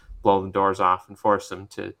and blow the doors off and force them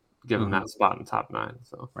to give them that spot in top 9.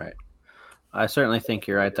 So right, I certainly think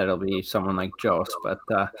you're right that it'll be someone like Jost, but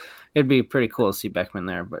it'd be pretty cool to see Beckman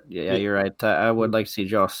there. But yeah, you're right. I would like to see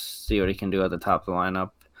Jost see what he can do at the top of the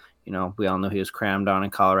lineup. We all know he was crammed down in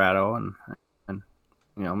Colorado, and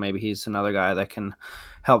maybe he's another guy that can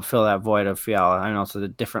help fill that void of Fiala. I know it's a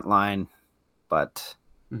different line, but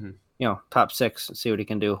top 6, see what he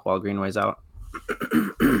can do while Greenway's out.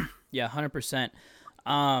 Yeah, 100%.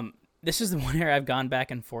 This is the one here I've gone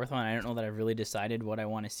back and forth on. I don't know that I've really decided what I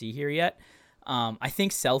want to see here yet. I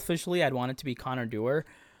think selfishly I'd want it to be Connor Dewar.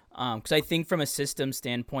 Because I think from a system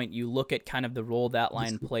standpoint, you look at kind of the role that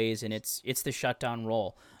line plays, and it's the shutdown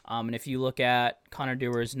role. And if you look at Connor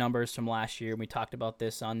Dewar's numbers from last year, and we talked about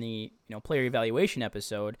this on the player evaluation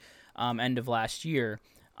episode, end of last year,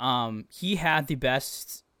 he had the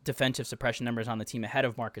best defensive suppression numbers on the team ahead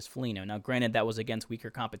of Marcus Foligno. Now, granted, that was against weaker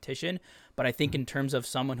competition, but I think in terms of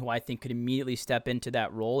someone who I think could immediately step into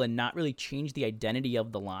that role and not really change the identity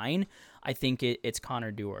of the line, I think it's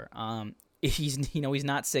Connor Dewar. He's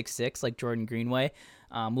not 6'6" like Jordan Greenway,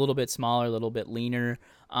 a little bit smaller, a little bit leaner,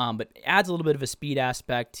 but adds a little bit of a speed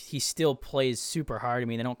aspect. He still plays super hard. I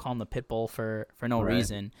mean, they don't call him the pit bull for no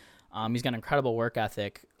reason. He's got an incredible work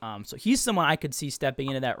ethic. So he's someone I could see stepping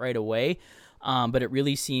into that right away. But it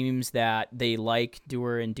really seems that they like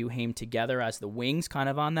Dewar and Duhaime together as the wings kind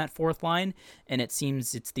of on that fourth line. And it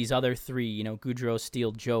seems it's these other three, Gaudreau,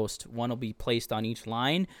 Steele, Jost. One will be placed on each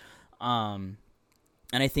line.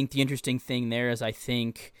 And I think the interesting thing there is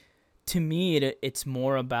to me, it's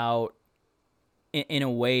more about, in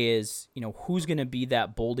a way, is, who's going to be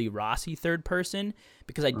that Boldy Rossi third person,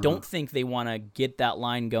 because I don't think they want to get that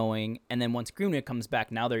line going. And then once Greenway comes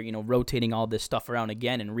back, now they're, rotating all this stuff around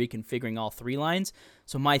again and reconfiguring all three lines.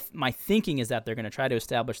 So my thinking is that they're going to try to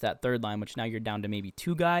establish that third line, which now you're down to maybe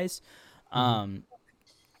two guys.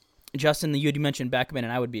 Justin, you mentioned Beckman,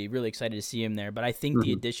 and I would be really excited to see him there. But I think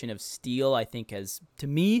the addition of Steele, has, to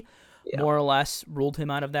me, more or less ruled him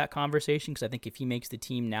out of that conversation. Because I think if he makes the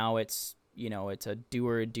team now, it's a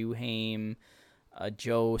Dewar, Duhaime, a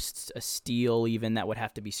Jost, a Steele, even that would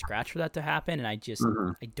have to be scratched for that to happen. And I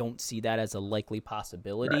don't see that as a likely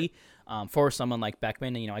possibility for someone like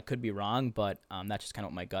Beckman. I could be wrong, but that's just kind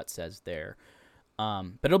of what my gut says there.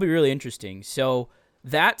 But it'll be really interesting. So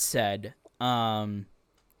that said,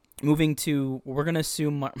 moving to, we're going to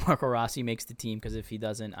assume Marco Rossi makes the team, because if he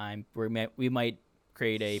doesn't, we might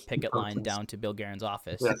create a picket line down to Bill Guerin's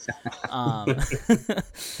office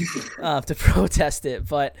to protest it.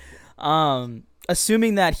 But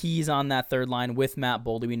assuming that he's on that third line with Matt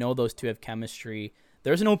Boldy, we know those two have chemistry.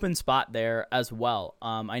 There's an open spot there as well.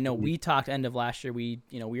 I know we talked end of last year. We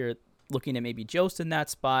were looking at maybe Jost in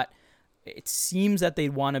that spot. It seems that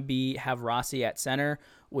they'd want to have Rossi at center,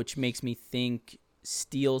 which makes me think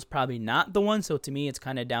Steele's probably not the one. So to me, it's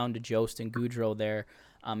kind of down to Jost and Gaudreau there.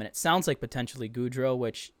 And it sounds like potentially Gaudreau,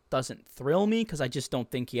 which doesn't thrill me because I just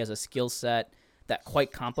don't think he has a skill set that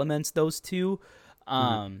quite complements those two.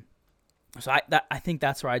 So I think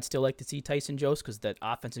that's where I'd still like to see Tyson Jost, because that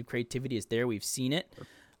offensive creativity is there. We've seen it.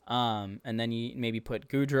 And then you maybe put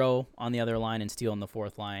Gaudreau on the other line and Steele on the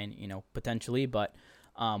fourth line, potentially. But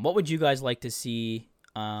what would you guys like to see?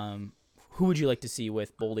 Who would you like to see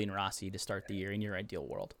with Boldy and Rossi to start the year in your ideal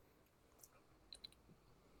world?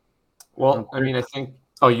 Well, I think.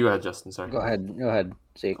 Oh, you had Justin. Sorry. Go ahead.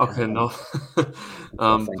 Zeke. Okay, no.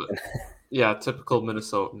 Yeah, typical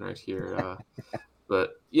Minnesotan right here.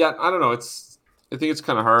 But yeah, I don't know. I think it's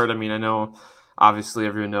kind of hard. I know, obviously,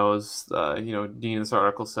 everyone knows. Dean's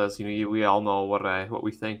article says, we all know what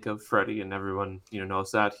we think of Freddie, and everyone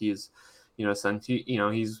knows that he's,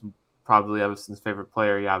 he's probably Evanston's favorite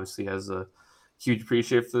player. He obviously has a huge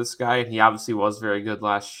appreciation for this guy, and he obviously was very good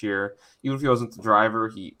last year. Even if he wasn't the driver,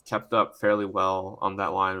 he kept up fairly well on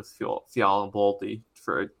that line with Fiala and Boldy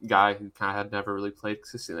for a guy who kind of had never really played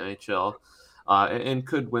consistently in the NHL, and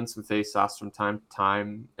could win some faceoffs from time to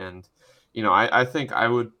time. And I think I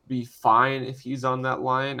would be fine if he's on that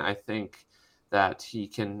line. I think that he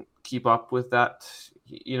can keep up with that,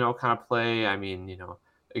 kind of play.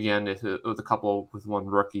 Again, with a couple, with one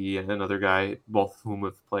rookie and another guy, both of whom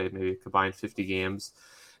have played maybe combined 50 games,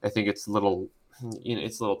 I think it's a little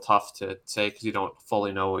tough to say, because you don't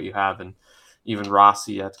fully know what you have, and even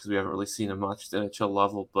Rossi yet, because we haven't really seen him much at the NHL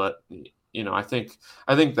level. But I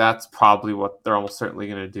think that's probably what they're almost certainly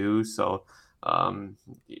going to do. So it's kind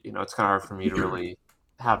of hard for me to really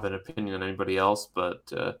have an opinion on anybody else. But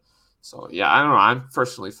so yeah, I don't know. I'm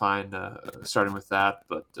personally fine starting with that,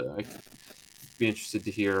 but I be interested to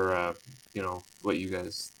hear what you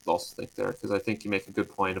guys also think there, because I think you make a good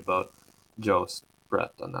point about Jost,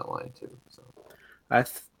 Brett on that line too. So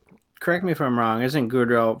correct me if I'm wrong, isn't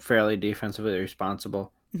Gaudreau fairly defensively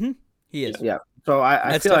responsible? He is. Yeah. So I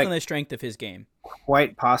that's feel definitely like the strength of his game.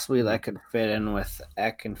 Quite possibly that could fit in with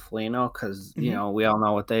Ek and Foligno, because we all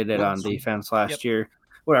know what they did on defense last year.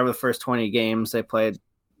 Whatever the first 20 games they played,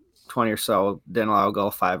 20 or so, didn't allow a goal,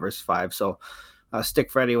 5 versus 5. So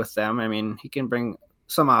stick Freddie with them. He can bring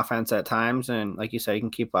some offense at times, and like you said, he can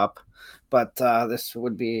keep up. But this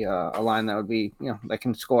would be a line that would be, that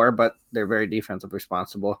can score, but they're very defensive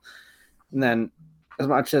responsible. And then, as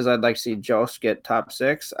much as I'd like to see Jost get top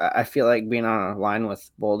 6, I feel like being on a line with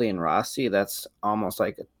Boldy and Rossi, that's almost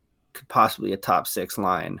like could possibly a top 6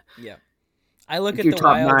 line. Yeah. I look at Your the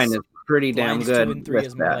top Wild's 9 is pretty damn lines good 2 and 3 with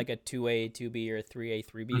is more that. like a 2A, 2B, or 3A,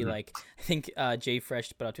 3B. Like, I think Jay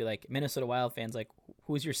Fresh put out to like Minnesota Wild fans, like,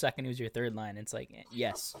 who's your second, who's your third line? It's like,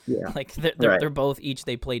 yes. Yeah. Like, Right. they're both each,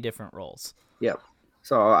 they play different roles. Yep.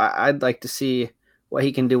 So I'd like to see what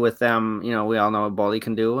he can do with them. You know, we all know what Boldy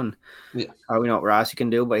can do, and we know what Rossi can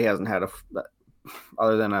do, but he hasn't had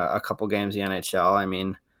other than a couple games in the NHL. I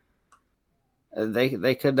mean,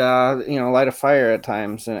 they could light a fire at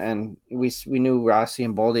times, and we knew Rossi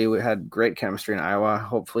and Boldy had great chemistry in Iowa.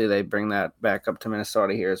 Hopefully they bring that back up to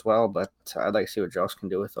Minnesota here as well, but I'd like to see what Jost can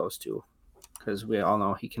do with those two, because we all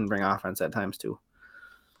know he can bring offense at times too.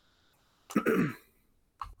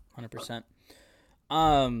 100%.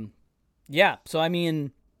 Yeah, so I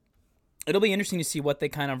mean, it'll be interesting to see what they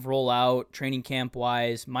kind of roll out training camp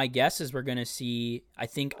wise. My guess is we're going to see, I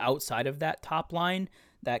think, outside of that top line,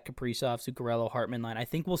 that Kaprizov, Zuccarello, Hartman line, I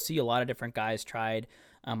think we'll see a lot of different guys tried,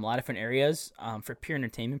 a lot of different areas. For pure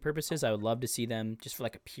entertainment purposes, I would love to see them, just for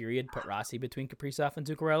like a period, put Rossi between Kaprizov and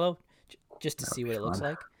Zuccarello, just to see what it looks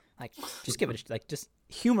like. Like, just give it, like, just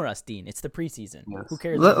humor us, Dean. It's the preseason. Yes. Who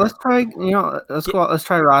cares? Let's try, let's go. Let's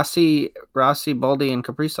try Rossi, Boldy, and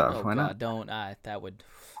Kaprizov. Oh, Why God, not? don't. That would.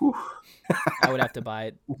 I would have to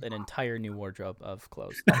buy an entire new wardrobe of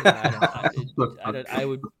clothes. I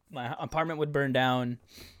would. My apartment would burn down.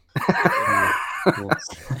 It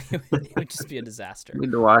would just be a disaster.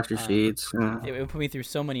 Need to wash your sheets. It would put me through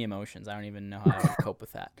so many emotions. I don't even know how I would cope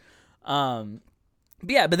with that.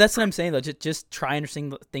 But that's what I'm saying though. Just try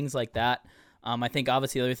interesting things like that. I think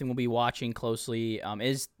obviously the other thing we'll be watching closely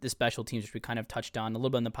is the special teams, which we kind of touched on a little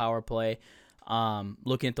bit in the power play.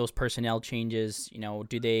 Looking at those personnel changes,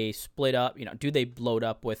 do they split up? Do they load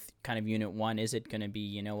up with kind of unit one? Is it going to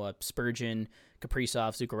be, a Spurgeon,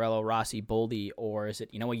 Kaprizov, Zuccarello, Rossi, Boldy, or is it,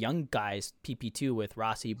 a young guys PP2 with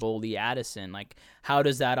Rossi, Boldy, Addison? Like, how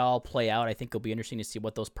does that all play out? I think it'll be interesting to see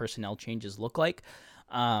what those personnel changes look like.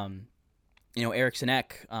 Eriksson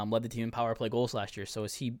Ek led the team in power play goals last year, so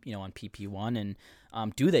is he, on PP1? And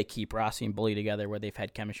do they keep Rossi and Boldy together where they've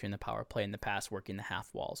had chemistry in the power play in the past, working the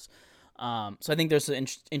half walls? So I think there's some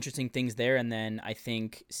interesting things there. And then I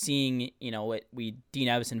think seeing, Dean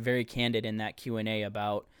Evison very candid in that Q&A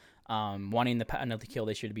about wanting the penalty kill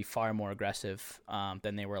this year to be far more aggressive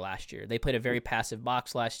than they were last year. They played a very passive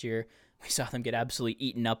box last year. We saw them get absolutely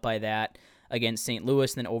eaten up by that against St.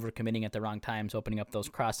 Louis, and then overcommitting at the wrong times, opening up those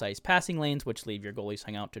cross-ice passing lanes, which leave your goalies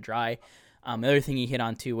hung out to dry. The other thing he hit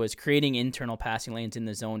on, too, was creating internal passing lanes in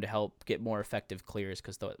the zone to help get more effective clears,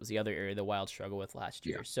 because that was the other area the Wild struggled with last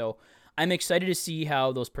year. Yeah. So I'm excited to see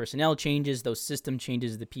how those personnel changes, those system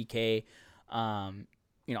changes, the PK,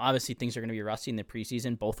 obviously things are going to be rusty in the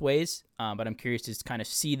preseason both ways, but I'm curious to kind of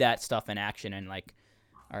see that stuff in action and like,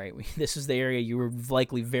 all right, this is the area you were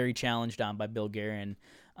likely very challenged on by Bill Guerin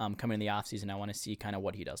coming in the offseason. I want to see kind of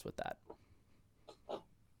what he does with that.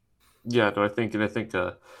 Yeah, no, I think he mentioned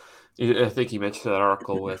that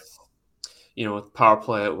article with, with power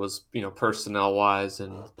play, it was, personnel wise,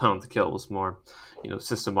 and penalty kill was more,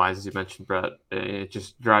 system wise, as you mentioned, Brett. It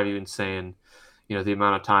just drive you insane, the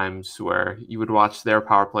amount of times where you would watch their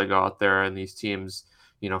power play go out there and these teams,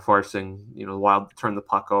 forcing, the Wild to turn the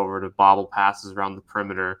puck over, to bobble passes around the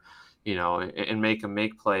perimeter, and make them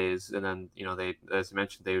make plays. And then, they, as you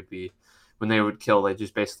mentioned, they would be, when they would kill, they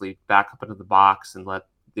just basically back up into the box and let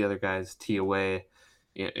the other guys tee away.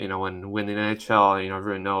 When in the NHL,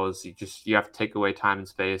 everyone knows you have to take away time and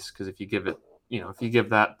space, because if you give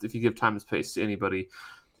time and space to anybody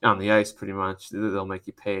on the ice, pretty much they'll make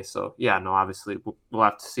you pay. So yeah, no, obviously we'll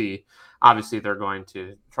have to see. Obviously they're going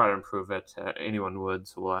to try to improve it. Anyone would.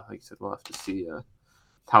 So like you said, we'll have to see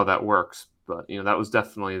how that works. But that was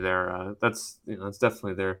definitely their that's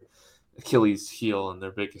definitely their Achilles heel and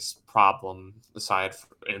their biggest problem, aside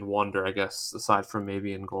from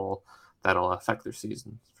maybe in goal, that'll affect their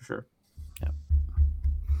season for sure. Yeah.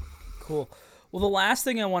 Cool. Well, the last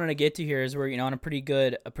thing I wanted to get to here is we're on a pretty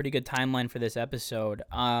good timeline for this episode.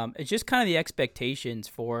 It's just kind of the expectations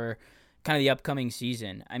for kind of the upcoming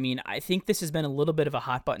season. I mean, I think this has been a little bit of a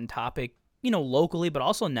hot button topic, locally, but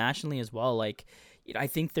also nationally as well. Like, I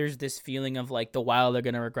think there's this feeling of like the Wild are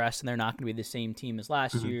going to regress and they're not going to be the same team as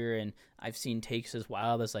last year. And I've seen takes as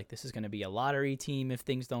wild as like, this is going to be a lottery team if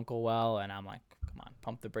things don't go well. And I'm like, come on,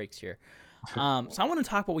 pump the brakes here. So I want to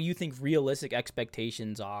talk about what you think realistic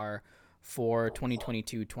expectations are for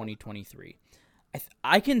 2022-2023.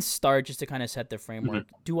 I can start just to kind of set the framework.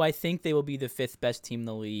 Do I think they will be the 5th best team in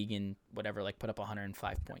the league and whatever, like put up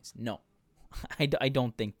 105 points? No, I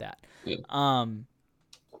don't think that. Yeah.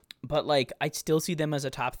 But like, I still see them as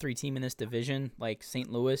a top 3 team in this division. Like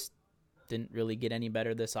St. Louis, didn't really get any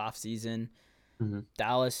better this offseason. Mm-hmm.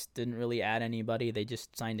 Dallas didn't really add anybody. They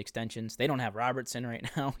just signed extensions. They don't have Robertson right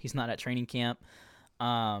now. He's not at training camp.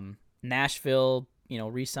 Nashville,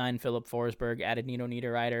 re-signed Philip Forsberg, added Nino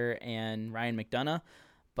Niederreiter and Ryan McDonough.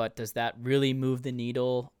 But does that really move the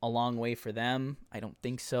needle a long way for them? I don't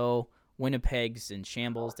think so. Winnipeg's in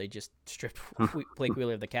shambles. They just stripped Blake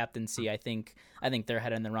Wheeler of the captaincy. I think they're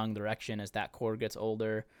heading in the wrong direction as that core gets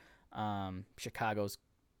older. Chicago's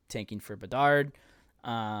tanking for Bedard.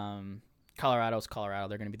 Colorado's Colorado.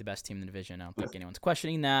 They're going to be the best team in the division. I don't think anyone's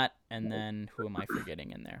questioning that. And then who am I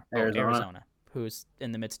forgetting in there? Arizona, who's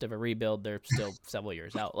in the midst of a rebuild. They're still several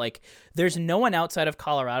years out. Like, there's no one outside of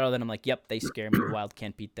Colorado that I'm like, yep, they scare me. The Wild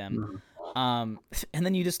can't beat them. And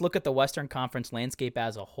then you just look at the Western Conference landscape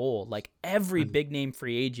as a whole. Like, every big name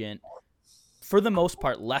free agent, for the most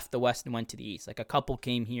part, left the West and went to the East. Like, a couple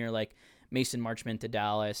came here, like Mason Marchment to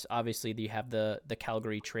Dallas. Obviously, you have the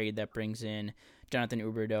Calgary trade that brings in Jonathan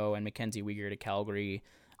Huberdeau and Mackenzie Weegar to Calgary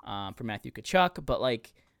for Matthew Tkachuk. But,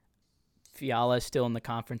 like, Fiala is still in the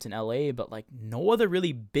conference in LA, but, like, no other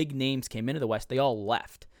really big names came into the West. They all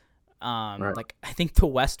left. Right. Like, I think the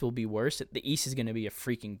West will be worse. The East is going to be a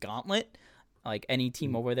freaking gauntlet. Like, any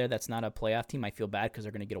team over there that's not a playoff team, I feel bad because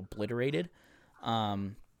they're going to get obliterated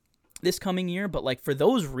this coming year. But, like, for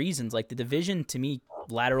those reasons, like, the division, to me,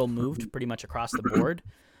 lateral moved pretty much across the board.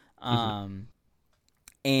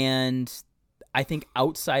 And I think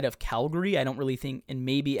outside of Calgary, I don't really think, and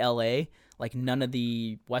maybe LA, like, none of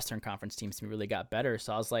the Western Conference teams to me really got better.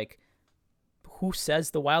 So I was like, who says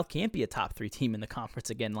the Wild can't be a top 3 team in the conference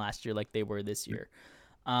again last year like they were this year?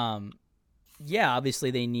 Yeah, obviously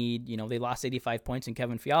they need, they lost 85 points in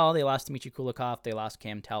Kevin Fiala. They lost Dmitry Kulikov. They lost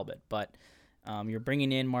Cam Talbot. But you're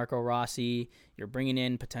bringing in Marco Rossi. You're bringing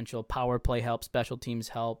in potential power play help, special teams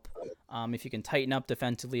help. If you can tighten up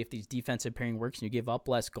defensively, if these defensive pairing works and you give up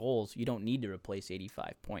less goals, you don't need to replace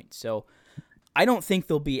 85 points. So I don't think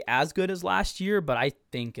they'll be as good as last year, but I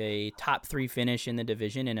think a top 3 finish in the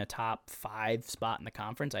division and a top 5 spot in the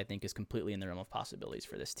conference, I think, is completely in the realm of possibilities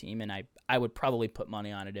for this team. And I would probably put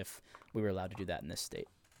money on it if we were allowed to do that in this state.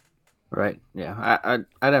 Right. Yeah.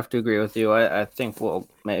 I'd have to agree with you. I think we'll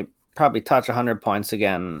probably touch 100 points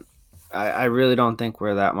again. I really don't think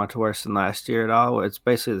we're that much worse than last year at all. It's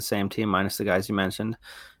basically the same team minus the guys you mentioned.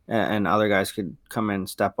 And other guys could come in and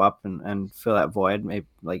step up and fill that void. Maybe,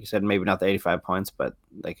 like you said, maybe not the 85 points, but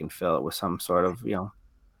they can fill it with some sort of,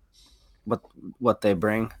 what they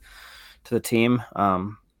bring to the team.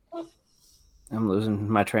 I'm losing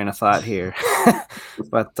my train of thought here.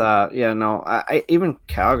 But, I even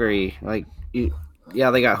Calgary, they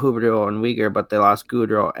got Huberdeau and Weegar, but they lost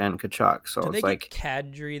Gaudreau and Tkachuk. So did it's they like get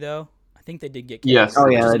Kadri, though? I think they did get Kadri. Yes. Oh,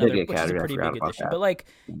 yeah, which they is did get which is a Kadri. I pretty forgot big about addition. that. But, like,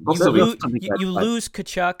 you lose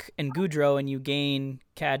Tkachuk and Gaudreau and you gain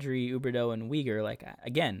Kadri, Huberdeau, and Weegar. Like,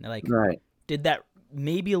 again, right. Did that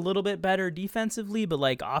maybe a little bit better defensively, but,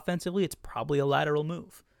 like, offensively, it's probably a lateral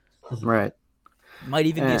move. Right. Might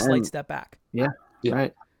even be a slight step back. Yeah.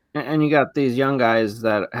 Right. And you got these young guys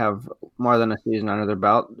that have more than a season under their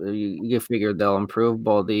belt. You figure they'll improve.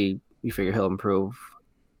 Boldy, you figure he'll improve.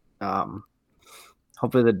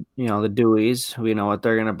 Hopefully the Deweys, we know what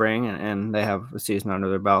they're going to bring, and they have a season under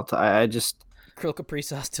their belt. I just Kirill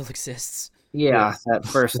Kaprizov still exists. Yeah, that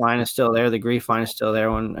first line is still there. The Grief line is still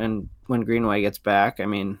there when Greenway gets back. I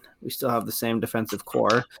mean, we still have the same defensive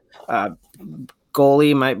core.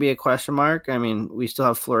 Goalie might be a question mark. I mean, we still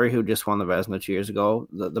have Fleury, who just won the Vezina 2 years ago.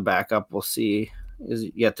 The backup, we'll see, is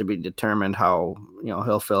yet to be determined how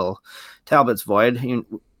he'll fill Talbot's void.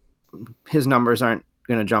 His numbers aren't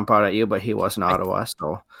going to jump out at you, but he was in Ottawa,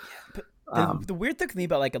 so. The weird thing to me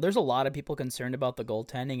about, there's a lot of people concerned about the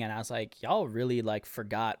goaltending, and I was like, y'all really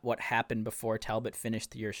forgot what happened before Talbot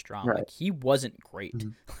finished the year strong. Right. He wasn't great.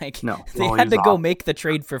 No. They had to go make the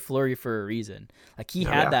trade for Fleury for a reason. He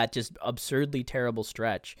had that just absurdly terrible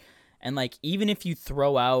stretch. And even if you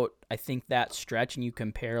throw out, I think, that stretch and you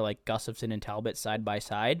compare Gustafsson and Talbot side by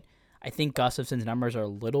side, I think Gustafsson's numbers are a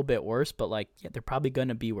little bit worse, but they're probably going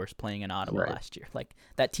to be worse playing in Ottawa last year.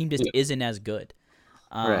 That team just isn't as good.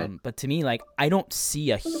 But to me, I don't see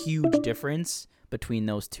a huge difference between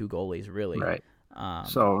those two goalies, really. Right.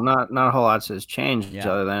 So not a whole lot has changed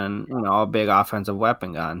other than a big offensive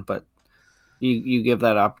weapon gone. But you give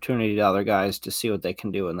that opportunity to other guys to see what they can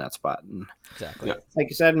do in that spot. And exactly. Like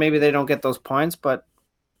you said, maybe they don't get those points, but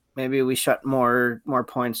maybe we shut more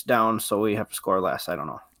points down, so we have to score less. I don't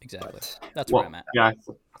know. Exactly. That's where I'm at. Yeah,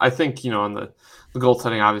 I think, on the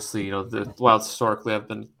goaltending, obviously, the Wild historically have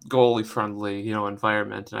been goalie-friendly,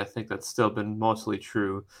 environment, and I think that's still been mostly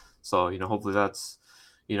true. So, hopefully that's,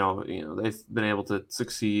 they've been able to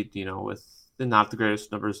succeed, with not the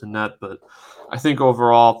greatest numbers in net, but I think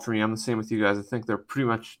overall for me, I'm the same with you guys. I think they're pretty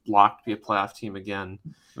much locked to be a playoff team again.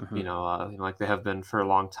 Like they have been for a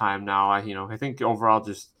long time now. I think overall,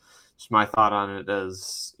 just my thought on it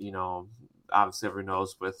is, obviously everyone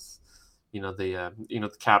knows with,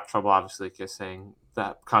 the cap trouble, obviously, like you're saying,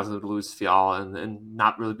 that caused them to lose Fiala and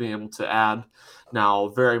not really being able to add now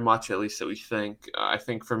very much, at least that we think. I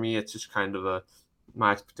think for me, it's just kind of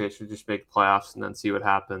my expectation, just make playoffs and then see what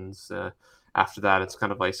happens. After that, it's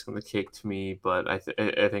kind of icing on the cake to me, but I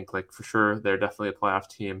think like for sure they're definitely a playoff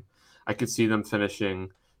team. I could see them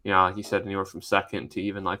finishing, like you said, anywhere from second to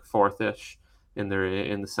even like fourth-ish in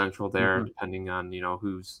the Central there, depending on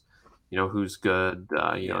who's good.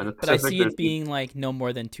 In the Pacific, but I see it being like no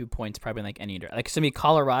more than 2 points, probably like any. Like it's gonna be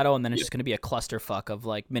Colorado, and then it's just gonna be a clusterfuck of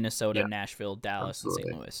like Minnesota, Nashville, Dallas, and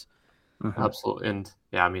St. Louis. Absolutely, and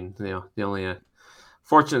the only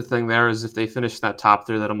fortunate thing there is if they finish that top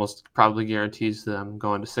there, that almost probably guarantees them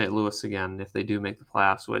going to St. Louis again if they do make the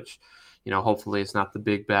playoffs, which, hopefully it's not the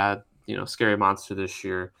big bad, scary monster this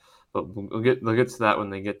year. But they'll get to that when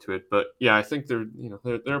they get to it. But yeah, I think they're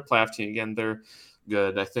a playoff team again. They're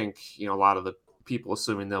good. I think a lot of the people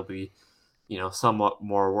assuming they'll be somewhat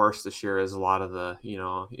more worse this year is a lot of the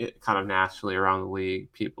kind of nationally around the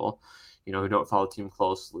league people who don't follow the team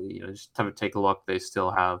closely. Just have to take a look. They still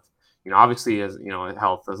have obviously as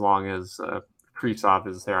health, as long as Kaprizov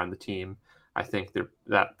is there on the team, I think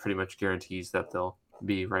that pretty much guarantees that they'll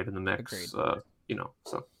be right in the mix. So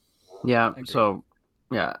yeah. Agreed. So.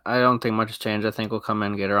 Yeah, I don't think much has changed. I think we'll come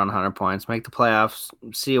in, get around 100 points, make the playoffs,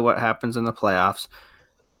 see what happens in the playoffs.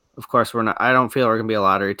 Of course, I don't feel we're going to be a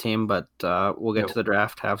lottery team, but we'll get to the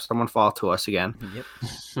draft, have someone fall to us again.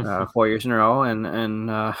 Yep. 4 years in a row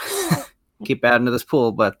and keep adding to this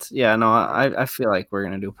pool. But yeah, no, I feel like we're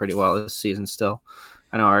going to do pretty well this season still.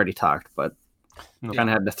 I know I already talked, but kind of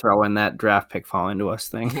had to throw in that draft pick falling to us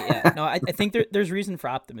thing. I think there's reason for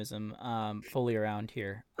optimism fully around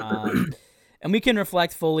here. And we can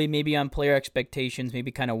reflect fully maybe on player expectations,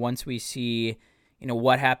 maybe kind of once we see,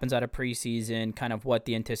 what happens out of preseason, kind of what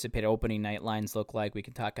the anticipated opening night lines look like. We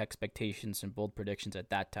can talk expectations and bold predictions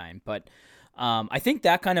at that time. But I think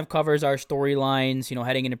that kind of covers our storylines,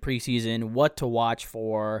 heading into preseason, what to watch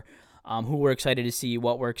for, who we're excited to see,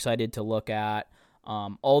 what we're excited to look at,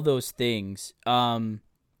 all those things. And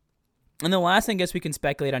the last thing I guess we can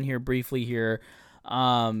speculate on here briefly here,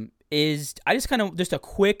 is I just a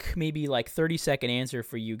quick, maybe like 30-second answer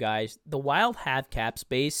for you guys. The Wild have cap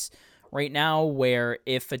space right now where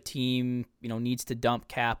if a team, needs to dump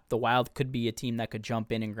cap, the Wild could be a team that could jump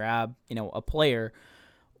in and grab, a player.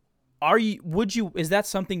 Is that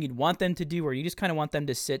something you'd want them to do, or you just kind of want them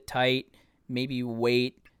to sit tight, maybe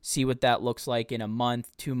wait, see what that looks like in a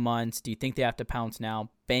month, 2 months? Do you think they have to pounce now,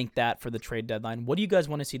 bank that for the trade deadline? What do you guys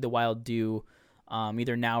want to see the Wild do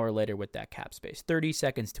either now or later with that cap space? 30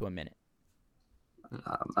 seconds to a minute.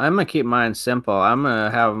 I'm going to keep mine simple.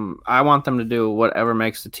 I want them to do whatever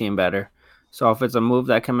makes the team better. So if it's a move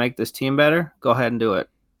that can make this team better, go ahead and do it.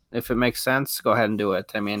 If it makes sense, go ahead and do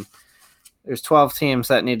it. There's 12 teams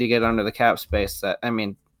that need to get under the cap space.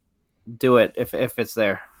 Do it if it's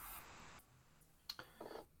there.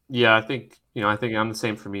 Yeah, I think I'm the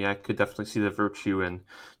same for me. I could definitely see the virtue in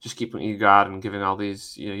just keeping what you got and giving all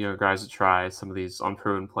these younger guys a try, some of these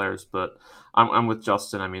unproven players. But I'm with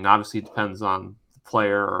Justin. Obviously it depends on the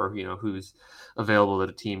player or who's available that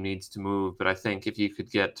a team needs to move. But I think if you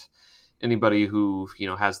could get anybody who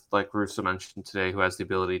has, like Russo mentioned today, who has the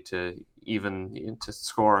ability to even to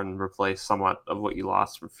score and replace somewhat of what you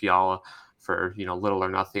lost from Fiala for little or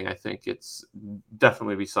nothing, I think it's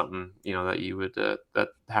definitely be something that you would that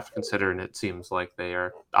have to consider, and it seems like they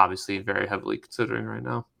are obviously very heavily considering right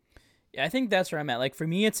now. Yeah, I think that's where I'm at. Like for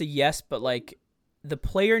me, it's a yes, but like the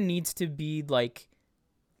player needs to be like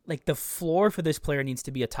the floor for this player needs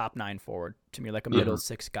to be a top 9 forward to me, like a middle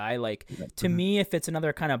 6 guy. Like to me, if it's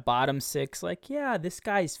another kind of bottom 6, like yeah, this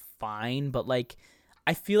guy's fine, but like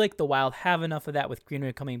I feel like the Wild have enough of that with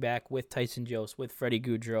Greenway coming back, with Tyson Jost, with Freddie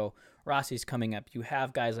Gaudreau. Rossi's coming up. You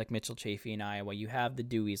have guys like Mitchell Chaffee in Iowa. You have the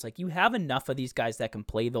Deweys. Like you have enough of these guys that can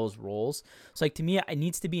play those roles. So like to me, it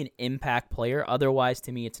needs to be an impact player. Otherwise,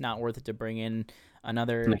 to me, it's not worth it to bring in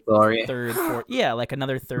another third, fourth. Yeah, like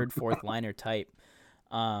another third, fourth liner type.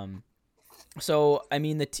 So I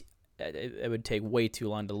mean, it would take way too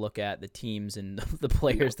long to look at the teams and the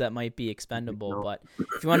players that might be expendable. But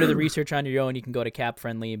if you want to do the research on your own, you can go to Cap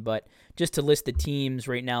Friendly. But just to list the teams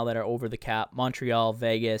right now that are over the cap: Montreal,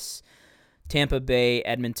 Vegas, Tampa Bay,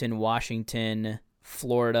 Edmonton, Washington,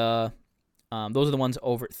 Florida. Those are the ones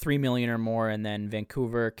over $3 million or more. And then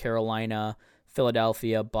Vancouver, Carolina,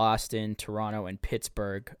 Philadelphia, Boston, Toronto, and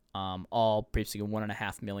Pittsburgh, all basically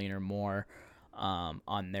 $1.5 million or more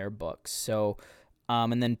on their books. So,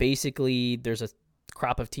 and then basically there's a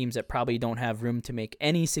crop of teams that probably don't have room to make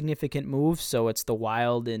any significant moves. So it's the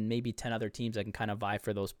Wild and maybe 10 other teams that can kind of vie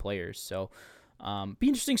for those players. So be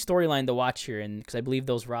interesting storyline to watch here. And because I believe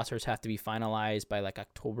those rosters have to be finalized by like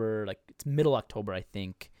October, like it's middle October, I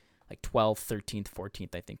think, like 12th, 13th,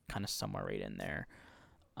 14th, I think, kind of somewhere right in there.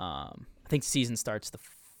 I think season starts the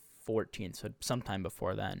 14th, so sometime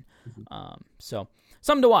before then. So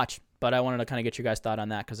something to watch, but I wanted to kind of get your guys' thought on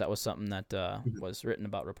that because that was something that was written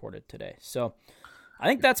about, reported today. So I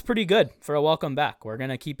think that's pretty good for a welcome back. We're going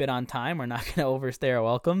to keep it on time. We're not going to overstay our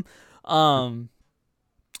welcome. Final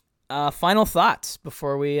thoughts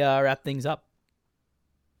before we wrap things up.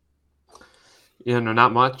 Yeah, no,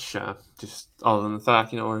 not much. Just other than the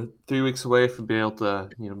fact, we're 3 weeks away from being able to,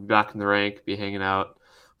 be back in the rank, be hanging out.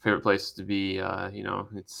 Favorite place to be. I'm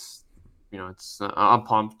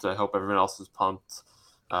pumped. I hope everyone else is pumped.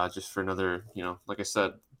 Just for another, like I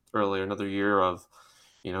said earlier, another year of,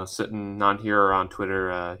 sitting on here or on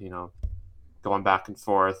Twitter, going back and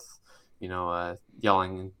forth,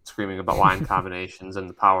 yelling and screaming about line combinations and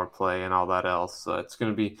the power play and all that else. So it's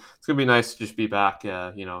gonna be nice to just be back,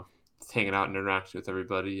 hanging out and interacting with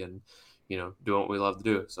everybody and, doing what we love to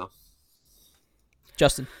do. So,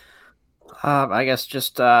 Justin. I guess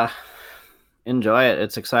just enjoy it.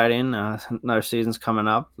 It's exciting. Another season's coming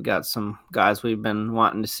up. We got some guys we've been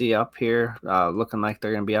wanting to see up here, looking like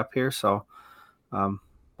they're going to be up here. So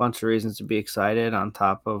bunch of reasons to be excited on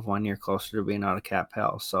top of 1 year closer to being out of cap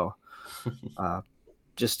hell. So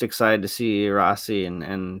just excited to see Rossi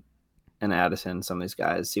and Addison, some of these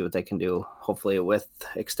guys, see what they can do, hopefully with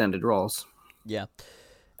extended roles. Yeah.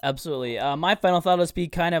 Absolutely. My final thought is be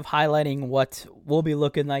kind of highlighting what we'll be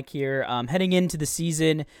looking like here heading into the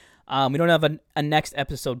season. We don't have a next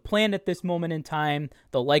episode planned at this moment in time.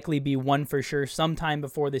 There'll likely be one for sure sometime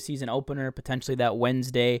before the season opener, potentially that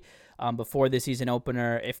Wednesday before the season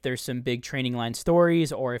opener. If there's some big training line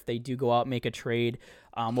stories or if they do go out and make a trade,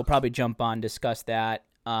 we'll probably jump on, discuss that.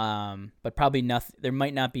 But probably nothing. There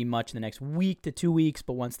might not be much in the next week to 2 weeks,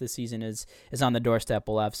 but once the season is on the doorstep,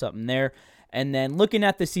 we'll have something there. And then looking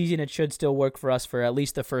at the season, it should still work for us for at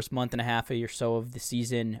least the first month and a half or so of the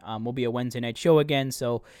season. We'll be a Wednesday night show again,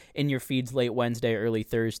 so in your feeds late Wednesday, early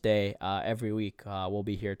Thursday every week, we'll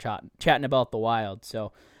be here chatting about the Wild.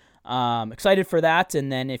 So excited for that.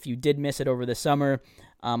 And then if you did miss it over the summer,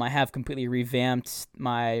 I have completely revamped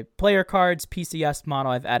my player cards, PCS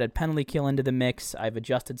model. I've added penalty kill into the mix. I've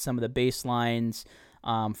adjusted some of the baselines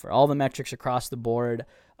for all the metrics across the board.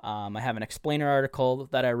 I have an explainer article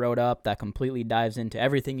that I wrote up that completely dives into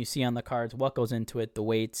everything you see on the cards, what goes into it, the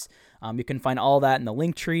weights. You can find all that in the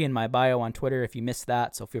link tree in my bio on Twitter if you missed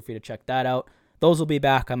that, so feel free to check that out. Those will be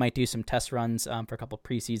back. I might do some test runs for a couple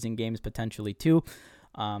preseason games potentially too.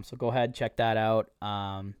 So go ahead, check that out.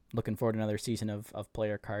 Looking forward to another season of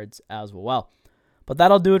player cards as well. But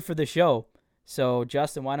that'll do it for the show. So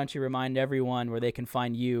Justin, why don't you remind everyone where they can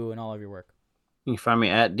find you and all of your work? You can find me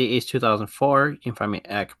at DAce2004. You can find me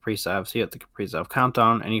at Kaprizov. See you at the Kaprizov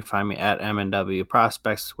Countdown. And you can find me at MNW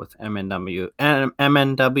Prospects with MNW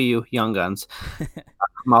Young Guns.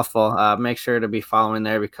 Mouthful. Make sure to be following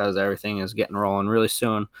there because everything is getting rolling really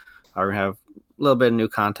soon. We have a little bit of new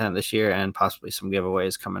content this year and possibly some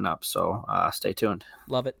giveaways coming up. So stay tuned.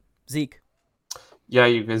 Love it. Zeke. Yeah,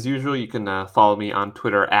 as usual, you can follow me on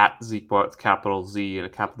Twitter at ZekeBoy with capital Z and a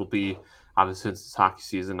capital B. Obviously, since it's hockey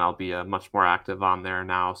season, I'll be much more active on there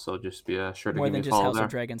now. So just be sure to more give me a than just follow House there. of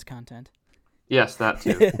Dragons content. Yes, that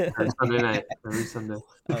too. Every Sunday night. Every Sunday.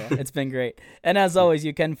 It's been great. And as always,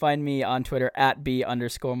 you can find me on Twitter at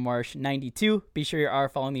B_Marsh92. Be sure you are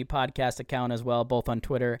following the podcast account as well, both on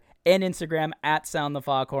Twitter and Instagram at Sound the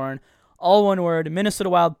Foghorn. All one word, Minnesota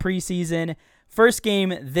Wild preseason. First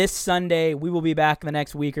game this Sunday. We will be back in the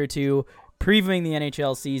next week or two previewing the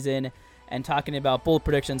NHL season and talking about bold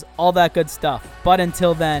predictions, all that good stuff. But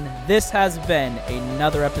until then, this has been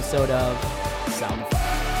another episode of Sound the Foghorn.